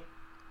can't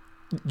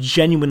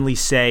genuinely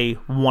say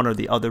one or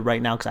the other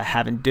right now because I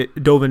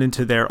haven't dove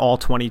into their all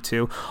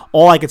 22.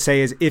 All I could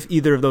say is if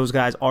either of those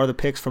guys are the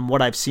picks from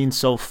what I've seen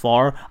so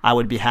far, I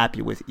would be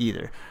happy with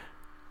either.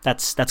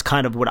 That's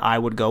kind of what I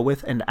would go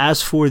with. And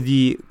as for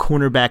the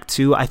cornerback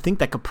 2, I think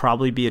that could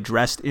probably be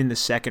addressed in the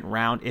second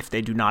round if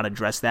they do not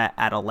address that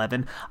at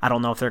 11. I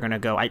don't know if they're going to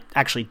go. I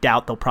actually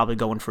doubt they'll probably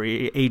go in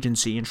free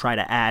agency and try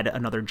to add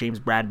another James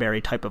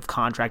Bradberry type of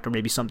contract, or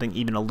maybe something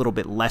even a little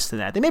bit less than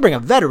that. They may bring a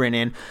veteran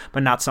in,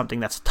 but not something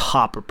that's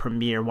top or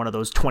premier, one of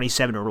those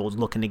 27-year-olds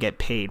looking to get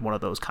paid, one of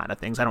those kind of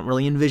things. I don't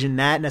really envision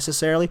that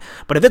necessarily.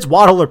 But if it's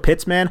Waddle or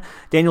Pitts, man,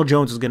 Daniel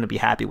Jones is going to be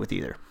happy with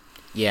either.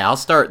 Yeah, I'll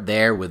start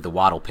there with the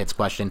Waddle-Pitts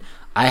question.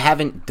 I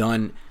haven't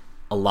done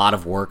a lot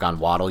of work on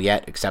Waddle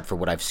yet, except for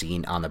what I've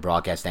seen on the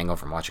broadcast angle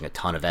from watching a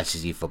ton of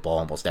SEC football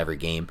almost every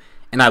game.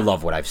 And I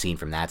love what I've seen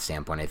from that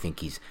standpoint. I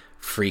think he's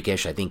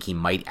freakish. I think he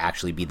might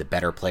actually be the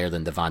better player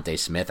than Devontae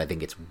Smith. I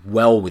think it's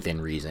well within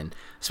reason,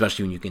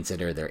 especially when you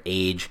consider their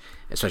age,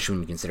 especially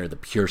when you consider the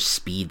pure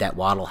speed that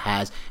Waddle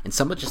has, and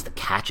some of just the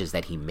catches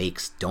that he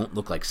makes don't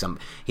look like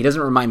he doesn't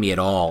remind me at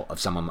all of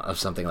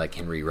something like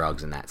Henry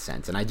Ruggs in that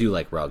sense. And I do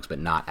like Ruggs, but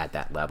not at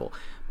that level.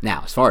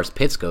 Now, as far as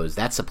Pitts goes,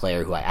 that's a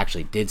player who I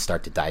actually did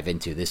start to dive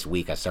into this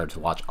week. I started to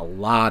watch a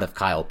lot of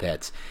Kyle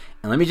Pitts.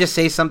 And let me just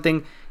say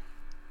something.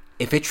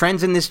 If it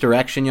trends in this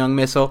direction, Young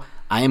Missile,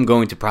 I am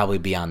going to probably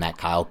be on that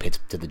Kyle Pitts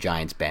to the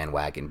Giants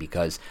bandwagon,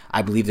 because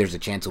I believe there's a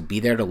chance he'll be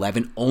there at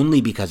 11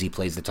 only because he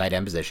plays the tight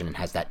end position and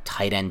has that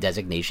tight end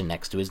designation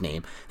next to his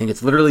name. I think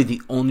it's literally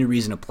the only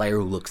reason a player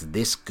who looks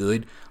this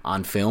good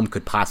on film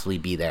could possibly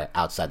be there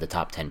outside the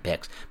top 10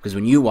 picks. Because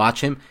when you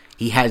watch him,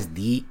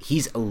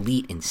 he's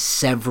elite in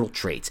several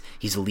traits.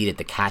 He's elite at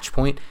the catch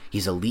point.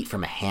 He's elite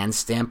from a hand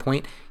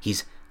standpoint.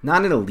 He's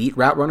not an elite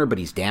route runner, but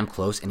he's damn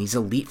close, and he's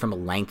elite from a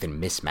length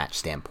and mismatch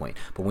standpoint.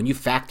 But when you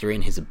factor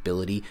in his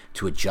ability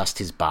to adjust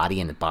his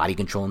body and the body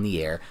control in the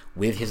air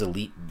with his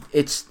elite,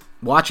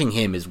 watching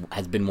him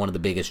has been one of the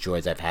biggest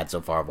joys I've had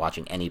so far of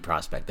watching any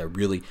prospect. I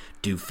really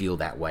do feel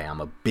that way. I'm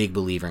a big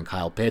believer in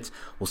Kyle Pitts.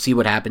 We'll see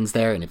what happens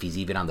there, and if he's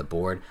even on the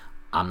board,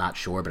 I'm not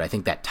sure, but I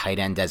think that tight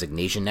end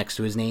designation next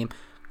to his name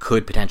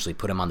could potentially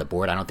put him on the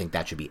board. I don't think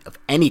that should be of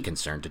any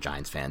concern to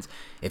Giants fans.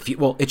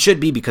 It should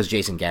be because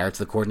Jason Garrett's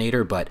the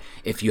coordinator, but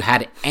if you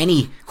had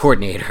any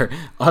coordinator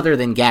other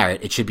than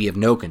Garrett, it should be of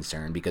no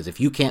concern, because if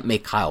you can't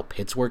make Kyle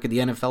Pitts work at the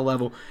NFL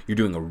level, you're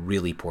doing a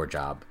really poor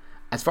job.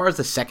 As far as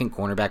the second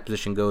cornerback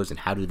position goes and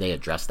how do they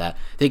address that,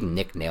 I think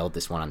Nick nailed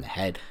this one on the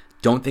head.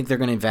 Don't think they're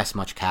going to invest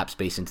much cap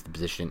space into the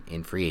position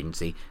in free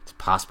agency. It's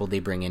possible they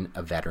bring in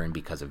a veteran,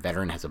 because a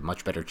veteran has a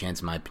much better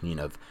chance, in my opinion,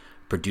 of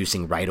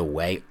producing right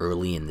away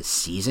early in the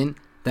season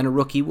than a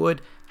rookie would.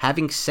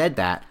 Having said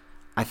that,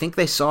 I think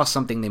they saw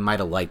something they might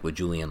have liked with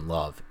Julian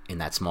Love in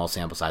that small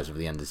sample size over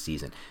the end of the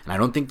season. And I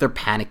don't think they're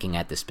panicking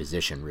at this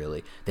position,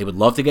 really. They would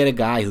love to get a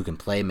guy who can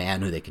play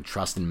man, who they can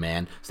trust in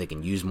man, so they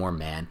can use more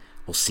man.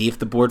 We'll see if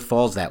the board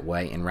falls that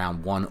way in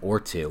round 1 or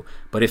 2.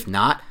 But if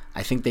not,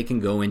 I think they can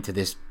go into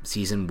this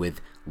season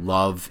with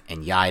Love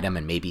and Yidam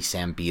and maybe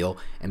Sam Beal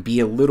and be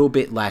a little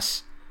bit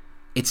less.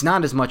 It's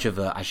not as much of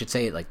I should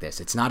say it like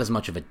this, it's not as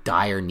much of a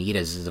dire need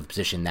as is a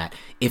position that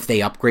if they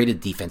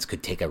upgraded, defense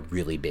could take a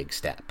really big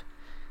step.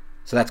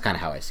 So that's kind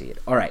of how I see it.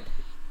 All right.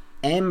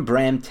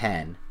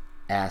 Mbram10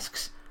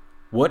 asks,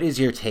 what is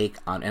your take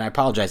on, and I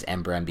apologize,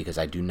 Mbram, because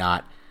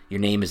your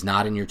name is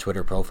not in your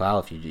Twitter profile,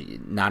 if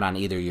you not on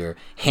either your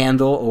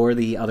handle or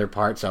the other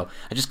part, so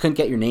I just couldn't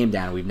get your name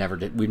down. We've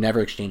never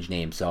exchanged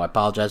names, so I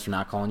apologize for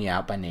not calling you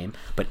out by name.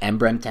 But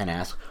Mbram10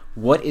 asks,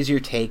 what is your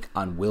take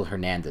on Will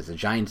Hernandez? The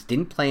Giants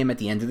didn't play him at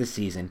the end of the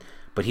season,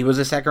 but he was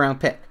a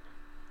second-round pick.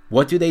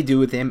 What do they do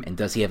with him, and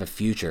does he have a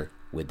future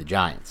with the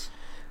Giants?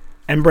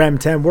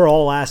 Mbram10, we're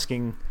all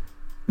asking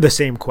the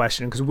same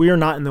question because we are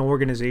not in the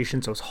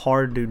organization, so it's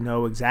hard to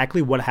know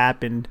exactly what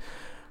happened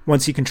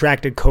once he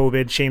contracted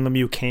COVID, Shane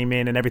Lemieux came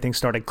in and everything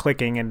started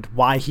clicking, and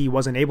why he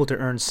wasn't able to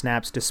earn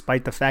snaps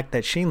despite the fact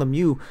that Shane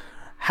Lemieux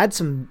had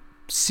some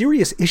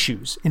serious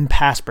issues in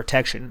pass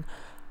protection.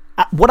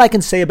 What I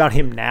can say about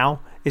him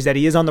now is that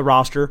he is on the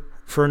roster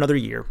for another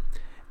year,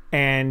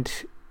 and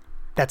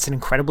that's an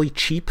incredibly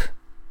cheap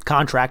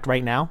contract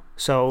right now.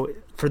 So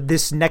for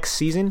this next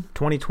season,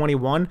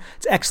 2021,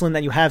 it's excellent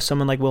that you have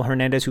someone like Will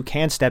Hernandez who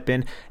can step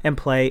in and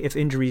play if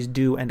injuries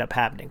do end up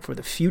happening. For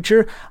the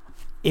future,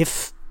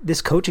 if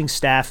this coaching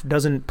staff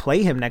doesn't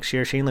play him next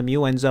year, Shane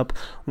Lemieux ends up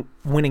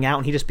winning out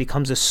and he just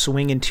becomes a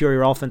swing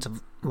interior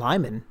offensive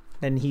lineman,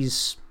 then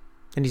he's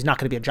not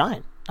going to be a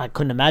Giant. I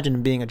couldn't imagine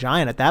him being a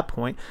Giant at that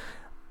point.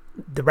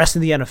 The rest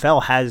of the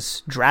NFL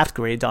has draft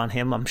grades on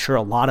him. I'm sure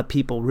a lot of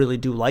people really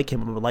do like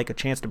him and would like a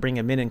chance to bring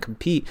him in and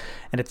compete.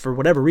 And if for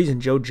whatever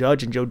reason Joe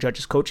Judge and Joe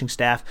Judge's coaching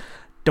staff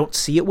don't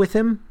see it with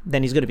him,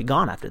 then he's going to be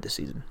gone after this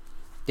season.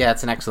 Yeah,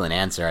 that's an excellent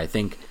answer. I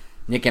think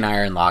Nick and I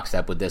are in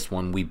lockstep with this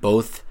one. We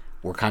both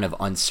were kind of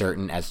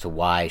uncertain as to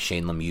why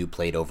Shane Lemieux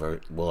played over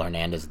Will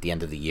Hernandez at the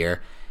end of the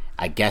year.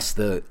 I guess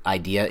the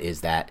idea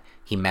is that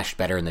he meshed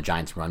better in the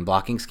Giants' run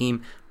blocking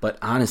scheme, but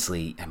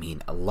honestly, I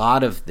mean, a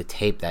lot of the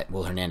tape that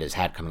Will Hernandez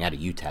had coming out of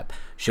UTEP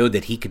showed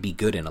that he could be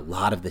good in a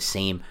lot of the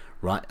same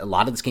run, on a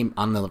lot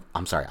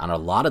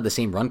of the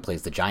same run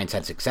plays the Giants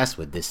had success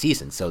with this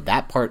season. So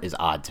that part is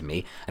odd to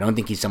me. I don't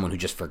think he's someone who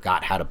just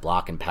forgot how to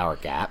block and power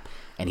gap,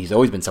 and he's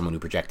always been someone who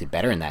projected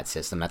better in that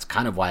system. That's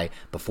kind of why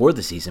before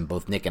the season,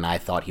 both Nick and I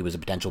thought he was a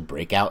potential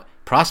breakout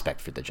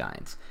prospect for the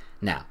Giants.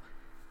 Now,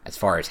 as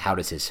far as how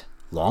does his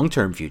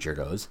long-term future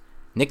goes,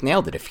 Nick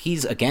nailed it. If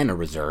he's again a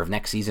reserve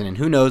next season, and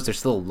who knows, there's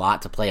still a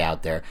lot to play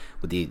out there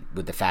with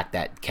the fact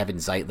that Kevin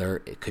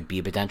Zeitler, it could be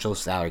a potential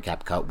salary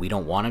cap cut. We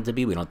don't want him to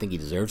be. We don't think he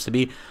deserves to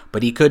be,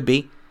 but he could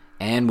be.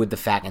 And with the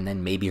fact, and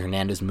then maybe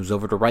Hernandez moves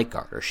over to right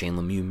guard, or Shane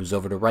Lemieux moves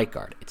over to right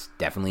guard. It's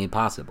definitely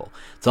possible.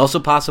 It's also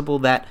possible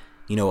that,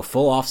 a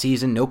full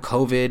offseason, no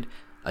COVID,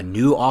 a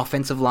new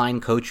offensive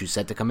line coach who's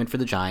set to come in for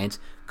the Giants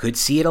could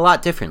see it a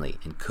lot differently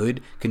and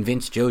could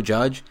convince Joe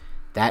Judge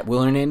that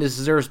Will Hernandez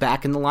deserves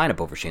back in the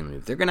lineup over Shane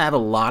Lemieux. They're going to have a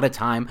lot of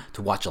time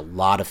to watch a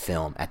lot of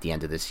film at the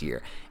end of this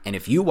year. And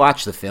if you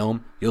watch the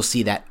film, you'll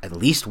see that at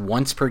least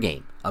once per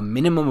game, a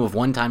minimum of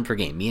one time per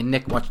game. Me and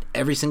Nick watched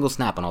every single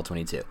snap on all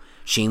 22.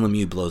 Shane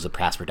Lemieux blows a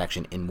pass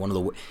protection in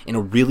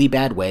a really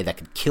bad way that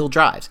could kill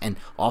drives, and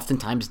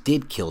oftentimes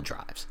did kill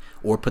drives,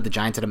 or put the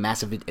Giants at a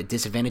massive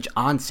disadvantage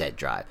on said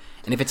drive.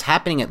 And if it's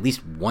happening at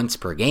least once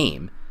per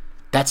game,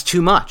 that's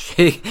too much.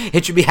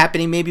 It should be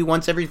happening maybe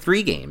once every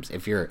 3 games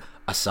if you're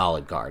a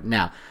solid guard.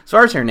 Now, as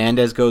far as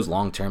Hernandez goes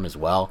long-term as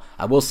well,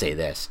 I will say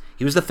this.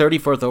 He was the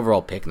 34th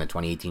overall pick in the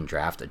 2018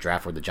 draft, a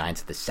draft where the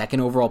Giants had the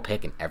 2nd overall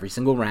pick in every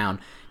single round,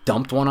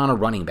 dumped one on a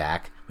running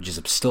back, which is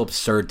still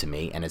absurd to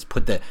me, and has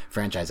put the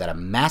franchise at a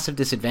massive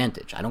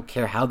disadvantage. I don't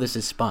care how this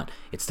is spun.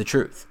 It's the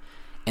truth.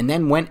 And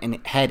then went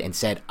ahead and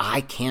said,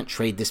 I can't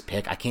trade this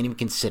pick. I can't even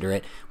consider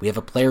it. We have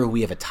a player who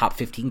we have a top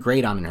 15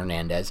 grade on in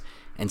Hernandez.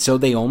 And so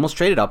they almost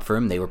traded up for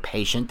him. They were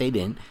patient. They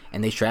didn't.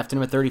 And they drafted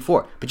him at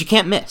 34. But you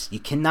can't miss. You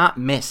cannot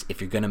miss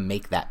if you're going to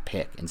make that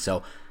pick. And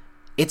so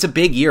it's a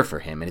big year for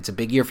him. And it's a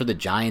big year for the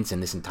Giants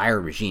and this entire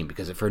regime.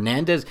 Because if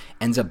Hernandez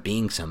ends up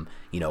being some,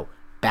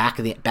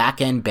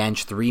 back-end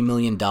bench $3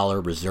 million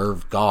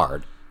reserve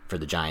guard for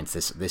the Giants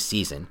this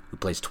season, who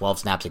plays 12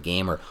 snaps a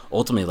game, or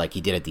ultimately like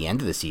he did at the end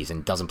of the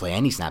season, doesn't play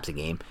any snaps a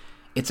game,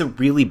 it's a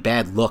really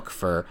bad look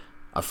for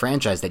a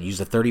franchise that used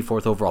the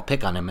 34th overall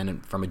pick on him,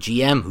 and from a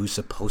GM who's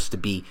supposed to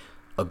be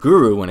a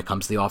guru when it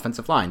comes to the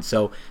offensive line.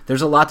 So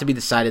there's a lot to be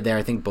decided there.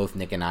 I think both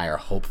Nick and I are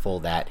hopeful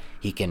that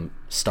he can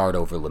start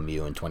over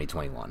Lemieux in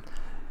 2021.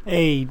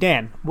 Hey,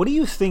 Dan, what do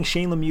you think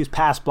Shane Lemieux's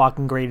pass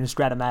blocking grade in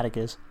Stratomatic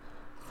is?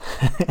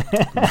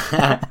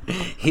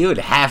 He would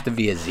have to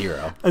be a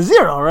 0. A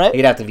 0, right?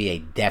 He'd have to be a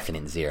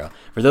definite 0.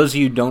 For those of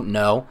you who don't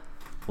know,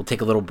 we'll take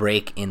a little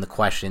break in the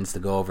questions to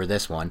go over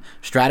this one.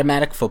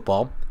 Stratomatic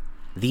football,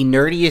 the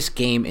nerdiest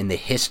game in the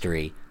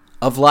history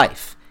of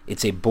life.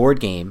 It's a board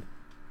game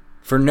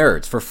for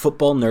nerds, for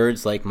football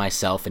nerds like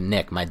myself and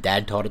Nick. My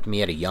dad taught it to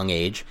me at a young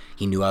age.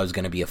 He knew I was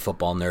going to be a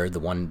football nerd, the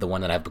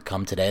one that I've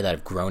become today, that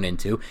I've grown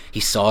into. He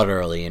saw it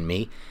early in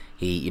me.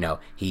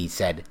 He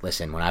said,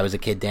 listen, when I was a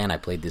kid, Dan, I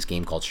played this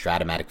game called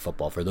Stratomatic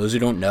Football. For those who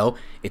don't know,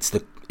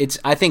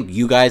 I think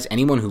you guys,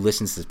 anyone who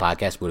listens to this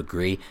podcast would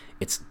agree,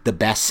 it's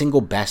the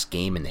single best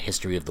game in the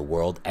history of the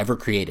world ever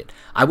created.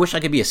 I wish I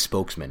could be a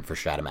spokesman for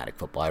Stratomatic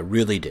Football. I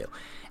really do.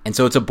 And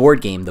so it's a board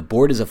game. The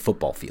board is a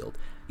football field.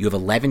 You have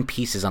 11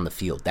 pieces on the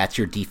field. That's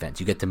your defense.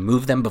 You get to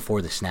move them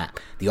before the snap.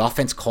 The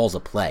offense calls a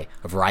play,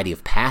 a variety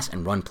of pass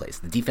and run plays.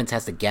 The defense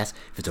has to guess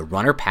if it's a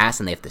run or pass,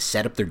 and they have to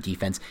set up their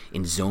defense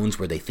in zones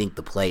where they think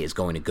the play is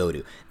going to go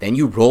to. Then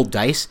you roll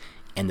dice,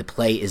 and the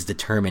play is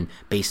determined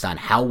based on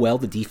how well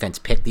the defense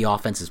picked the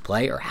offense's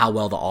play or how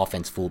well the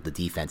offense fooled the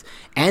defense.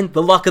 And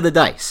the luck of the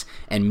dice.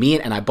 And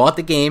I bought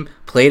the game,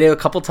 played it a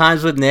couple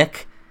times with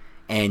Nick,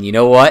 and you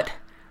know what?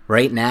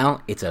 Right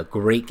now, it's a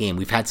great game.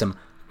 We've had some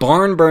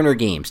barn burner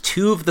games.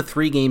 2 of the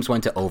 3 games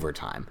went to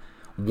overtime.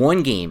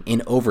 1 game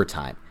in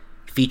overtime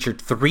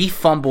featured 3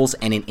 fumbles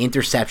and an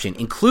interception,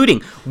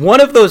 including one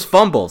of those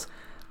fumbles.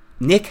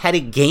 Nick had a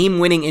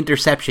game-winning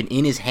interception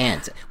in his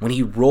hands when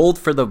he rolled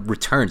for the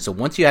return. So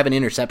once you have an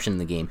interception in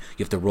the game,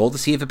 you have to roll to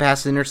see if a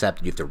pass is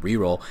intercepted. You have to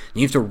re-roll.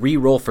 And you have to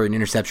re-roll for an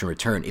interception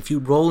return. If you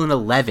roll an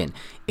 11,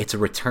 it's a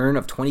return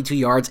of 22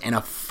 yards and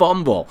a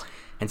fumble.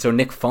 And so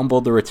Nick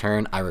fumbled the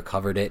return. I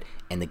recovered it,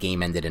 and the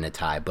game ended in a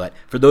tie. But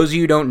for those of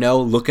you who don't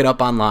know, look it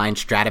up online,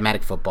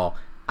 Stratomatic Football.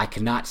 I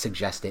cannot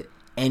suggest it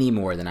any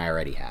more than I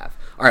already have.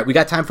 All right, we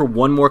got time for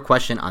one more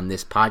question on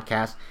this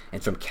podcast.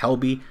 It's from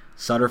Kelby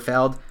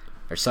Sutterfield,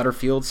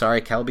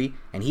 Kelby.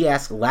 And he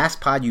asked, last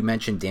pod you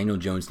mentioned Daniel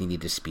Jones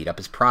needed to speed up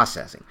his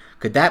processing.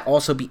 Could that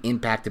also be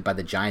impacted by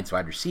the Giants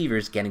wide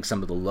receivers getting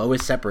some of the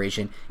lowest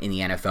separation in the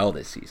NFL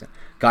this season?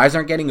 Guys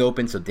aren't getting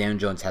open, so Daniel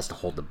Jones has to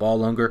hold the ball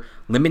longer,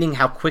 limiting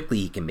how quickly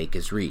he can make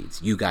his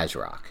reads. You guys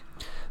rock.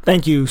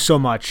 Thank you so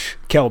much,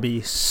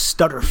 Kelby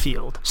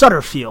Sutterfield.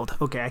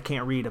 Okay, I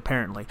can't read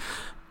apparently.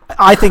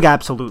 I think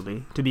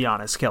absolutely, to be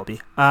honest, Kelby.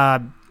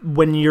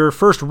 When your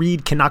first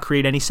read cannot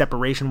create any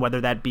separation,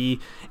 whether that be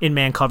in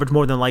man coverage,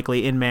 more than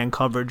likely in man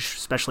coverage,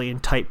 especially in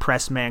tight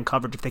press man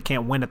coverage, if they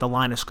can't win at the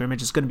line of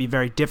scrimmage, it's going to be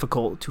very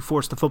difficult to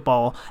force the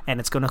football, and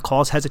it's going to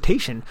cause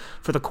hesitation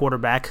for the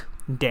quarterback,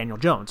 Daniel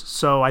Jones.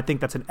 So I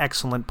think that's an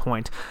excellent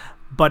point.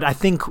 But I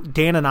think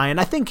Dan and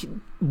I think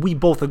we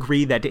both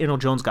agree that Daniel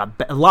Jones got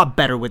a lot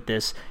better with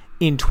this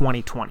in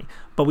 2020.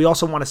 But we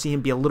also want to see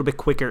him be a little bit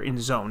quicker in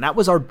zone. That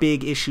was our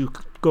big issue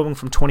going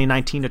from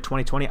 2019 to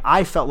 2020.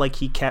 I felt like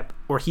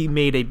he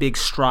made a big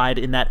stride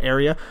in that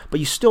area, but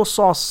you still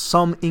saw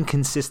some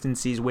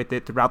inconsistencies with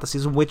it throughout the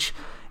season, which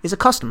is a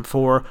custom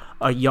for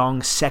a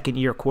young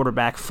second-year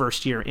quarterback,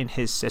 first year in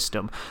his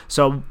system.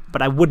 So,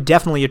 but I would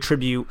definitely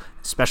attribute,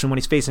 especially when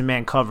he's facing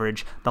man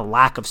coverage, the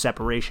lack of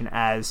separation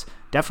as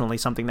definitely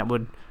something that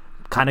would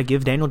kind of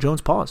give Daniel Jones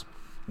pause.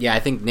 Yeah, I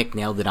think Nick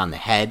nailed it on the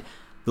head.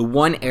 The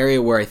one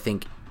area where I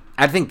think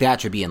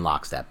that should be in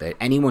lockstep.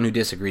 Anyone who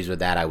disagrees with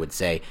that, I would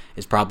say,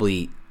 is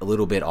probably a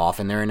little bit off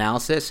in their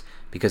analysis,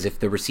 because if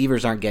the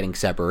receivers aren't getting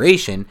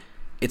separation,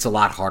 it's a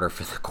lot harder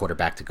for the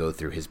quarterback to go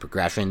through his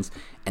progressions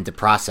and to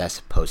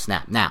process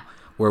post-snap. Now,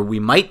 where we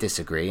might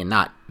disagree, and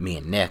not me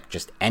and Nick,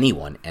 just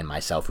anyone and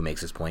myself who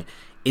makes this point,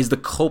 is the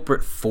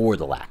culprit for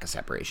the lack of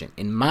separation.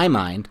 In my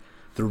mind,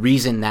 the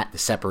reason that the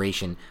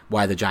separation,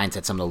 why the Giants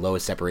had some of the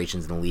lowest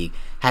separations in the league,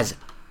 has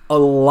a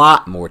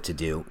lot more to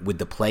do with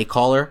the play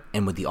caller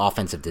and with the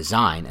offensive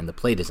design and the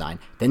play design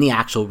than the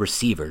actual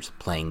receivers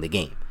playing the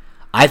game.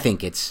 I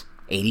think it's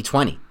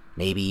 80-20,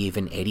 maybe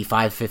even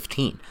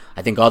 85-15.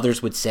 I think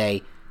others would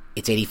say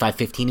it's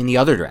 85-15 in the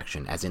other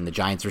direction, as in the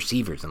Giants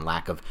receivers and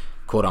lack of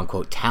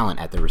quote-unquote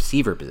talent at the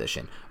receiver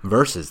position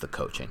versus the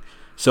coaching.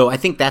 So I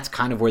think that's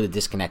kind of where the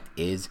disconnect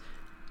is.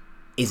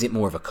 Is it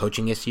more of a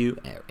coaching issue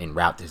in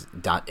route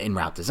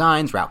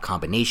designs, route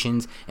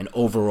combinations, and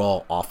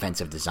overall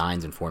offensive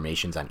designs and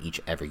formations on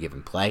every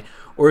given play?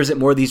 Or is it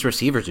more of these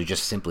receivers who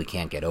just simply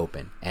can't get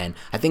open? And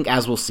I think,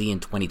 as we'll see in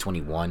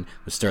 2021,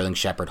 with Sterling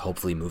Shepard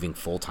hopefully moving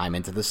full-time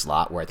into the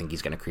slot, where I think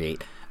he's going to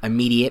create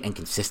immediate and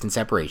consistent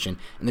separation,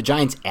 and the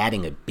Giants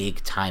adding a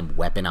big-time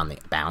weapon on the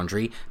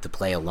boundary to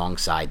play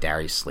alongside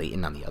Darius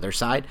Slayton on the other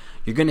side,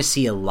 you're going to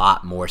see a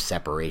lot more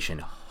separation,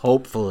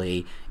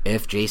 hopefully,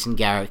 if Jason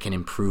Garrett can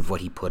improve what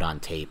he put on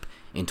tape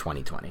in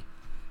 2020.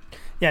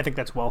 Yeah, I think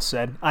that's well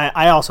said.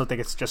 I also think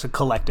it's just a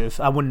collective.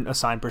 I wouldn't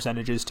assign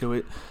percentages to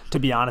it, to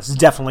be honest.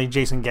 Definitely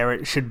Jason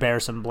Garrett should bear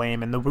some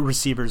blame, and the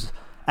receivers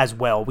as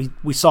well.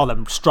 We saw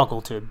them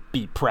struggle to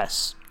beat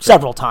press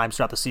several times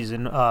throughout the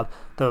season.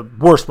 The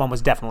worst one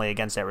was definitely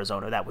against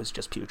Arizona. That was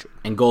just putrid.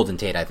 And Golden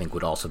Tate, I think,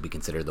 would also be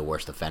considered the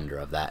worst offender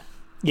of that.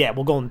 Yeah,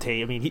 well, Golden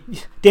Tate, I mean,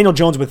 Daniel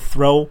Jones would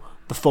throw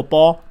the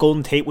football.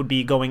 Golden Tate would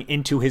be going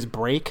into his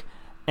break,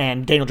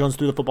 and Daniel Jones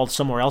threw the football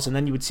somewhere else, and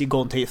then you would see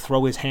Golden Tate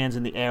throw his hands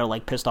in the air,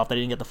 like pissed off that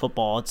he didn't get the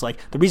football. It's like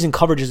the reason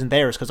coverage isn't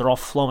there is because they're all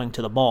flowing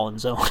to the ball in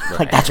zone.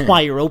 Like, that's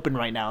why you're open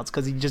right now. It's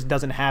because he just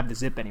doesn't have the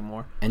zip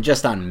anymore. And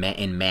just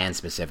in man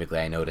specifically,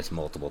 I noticed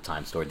multiple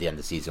times toward the end of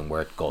the season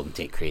where Golden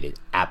Tate created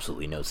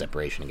absolutely no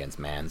separation against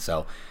man.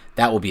 So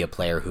that will be a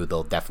player who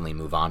they'll definitely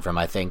move on from,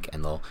 I think,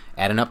 and they'll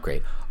add an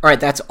upgrade. All right,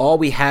 that's all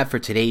we have for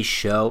today's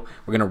show.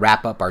 We're going to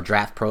wrap up our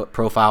draft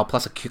profile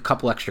plus a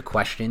couple extra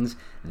questions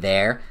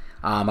there.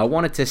 I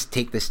wanted to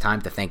take this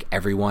time to thank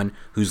everyone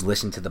who's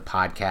listened to the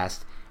podcast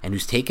and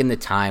who's taken the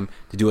time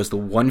to do us the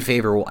one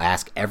favor we'll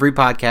ask every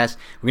podcast.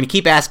 We're going to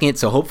keep asking it,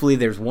 so hopefully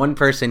there's one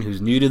person who's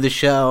new to the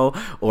show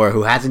or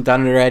who hasn't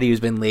done it already, who's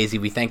been lazy.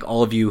 We thank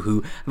all of you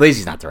who,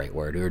 lazy is not the right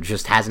word, or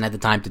just hasn't had the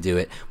time to do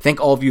it. We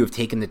thank all of you who have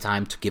taken the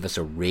time to give us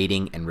a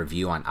rating and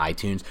review on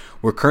iTunes.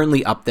 We're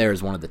currently up there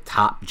as one of the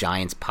top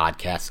Giants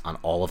podcasts on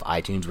all of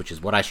iTunes, which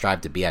is what I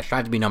strive to be. I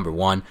strive to be number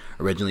one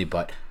originally,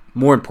 but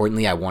more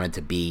importantly, I wanted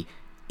to be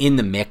in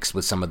the mix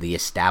with some of the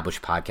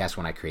established podcasts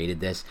when I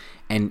created this,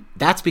 and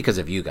that's because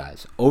of you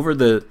guys. Over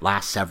the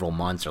last several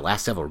months, or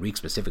last several weeks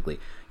specifically,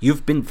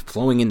 you've been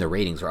flowing in the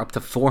ratings. We're up to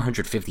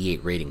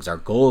 458 ratings.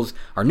 Our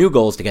new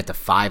goal is to get to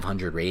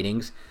 500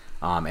 ratings.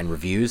 and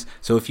reviews.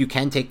 So if you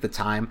can take the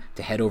time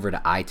to head over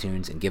to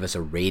iTunes and give us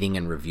a rating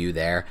and review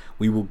there,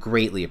 we will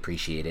greatly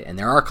appreciate it. And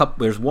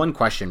there's one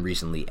question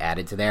recently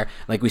added to there.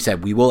 Like we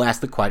said, we will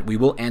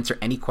answer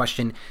any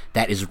question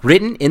that is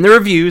written in the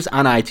reviews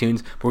on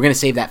iTunes. But we're going to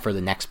save that for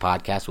the next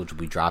podcast, which will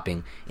be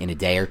dropping in a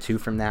day or two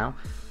from now.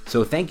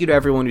 So thank you to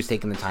everyone who's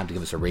taken the time to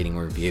give us a rating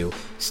and review.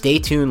 Stay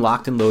tuned,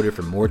 locked and loaded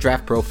for more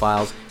draft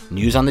profiles,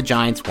 news on the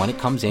Giants when it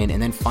comes in,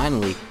 and then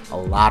finally a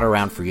lot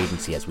around free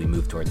agency as we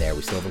move toward there.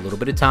 We still have a little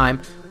bit of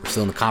time. We're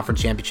still in the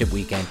conference championship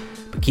weekend,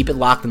 but keep it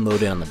locked and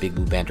loaded on the Big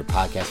Blue Banter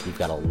podcast. We've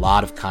got a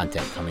lot of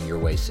content coming your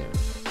way soon.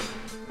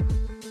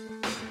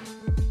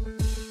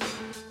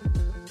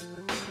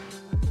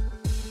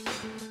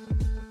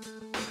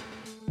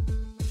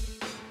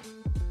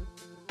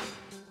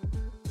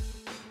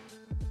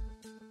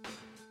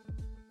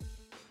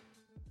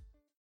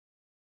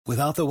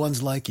 Without the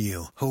ones like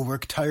you, who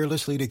work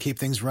tirelessly to keep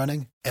things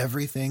running,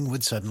 everything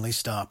would suddenly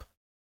stop.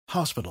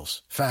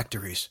 Hospitals,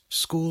 factories,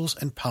 schools,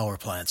 and power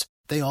plants,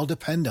 they all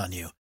depend on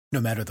you. No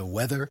matter the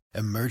weather,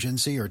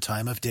 emergency, or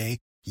time of day,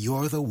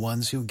 you're the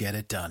ones who get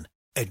it done.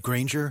 At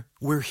Grainger,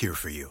 we're here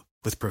for you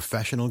with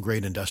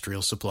professional-grade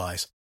industrial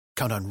supplies.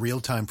 Count on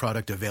real-time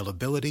product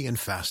availability and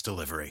fast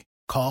delivery.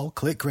 Call,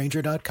 click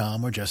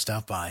Grainger.com, or just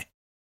stop by.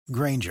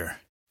 Grainger,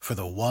 for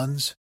the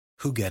ones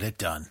who get it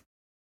done.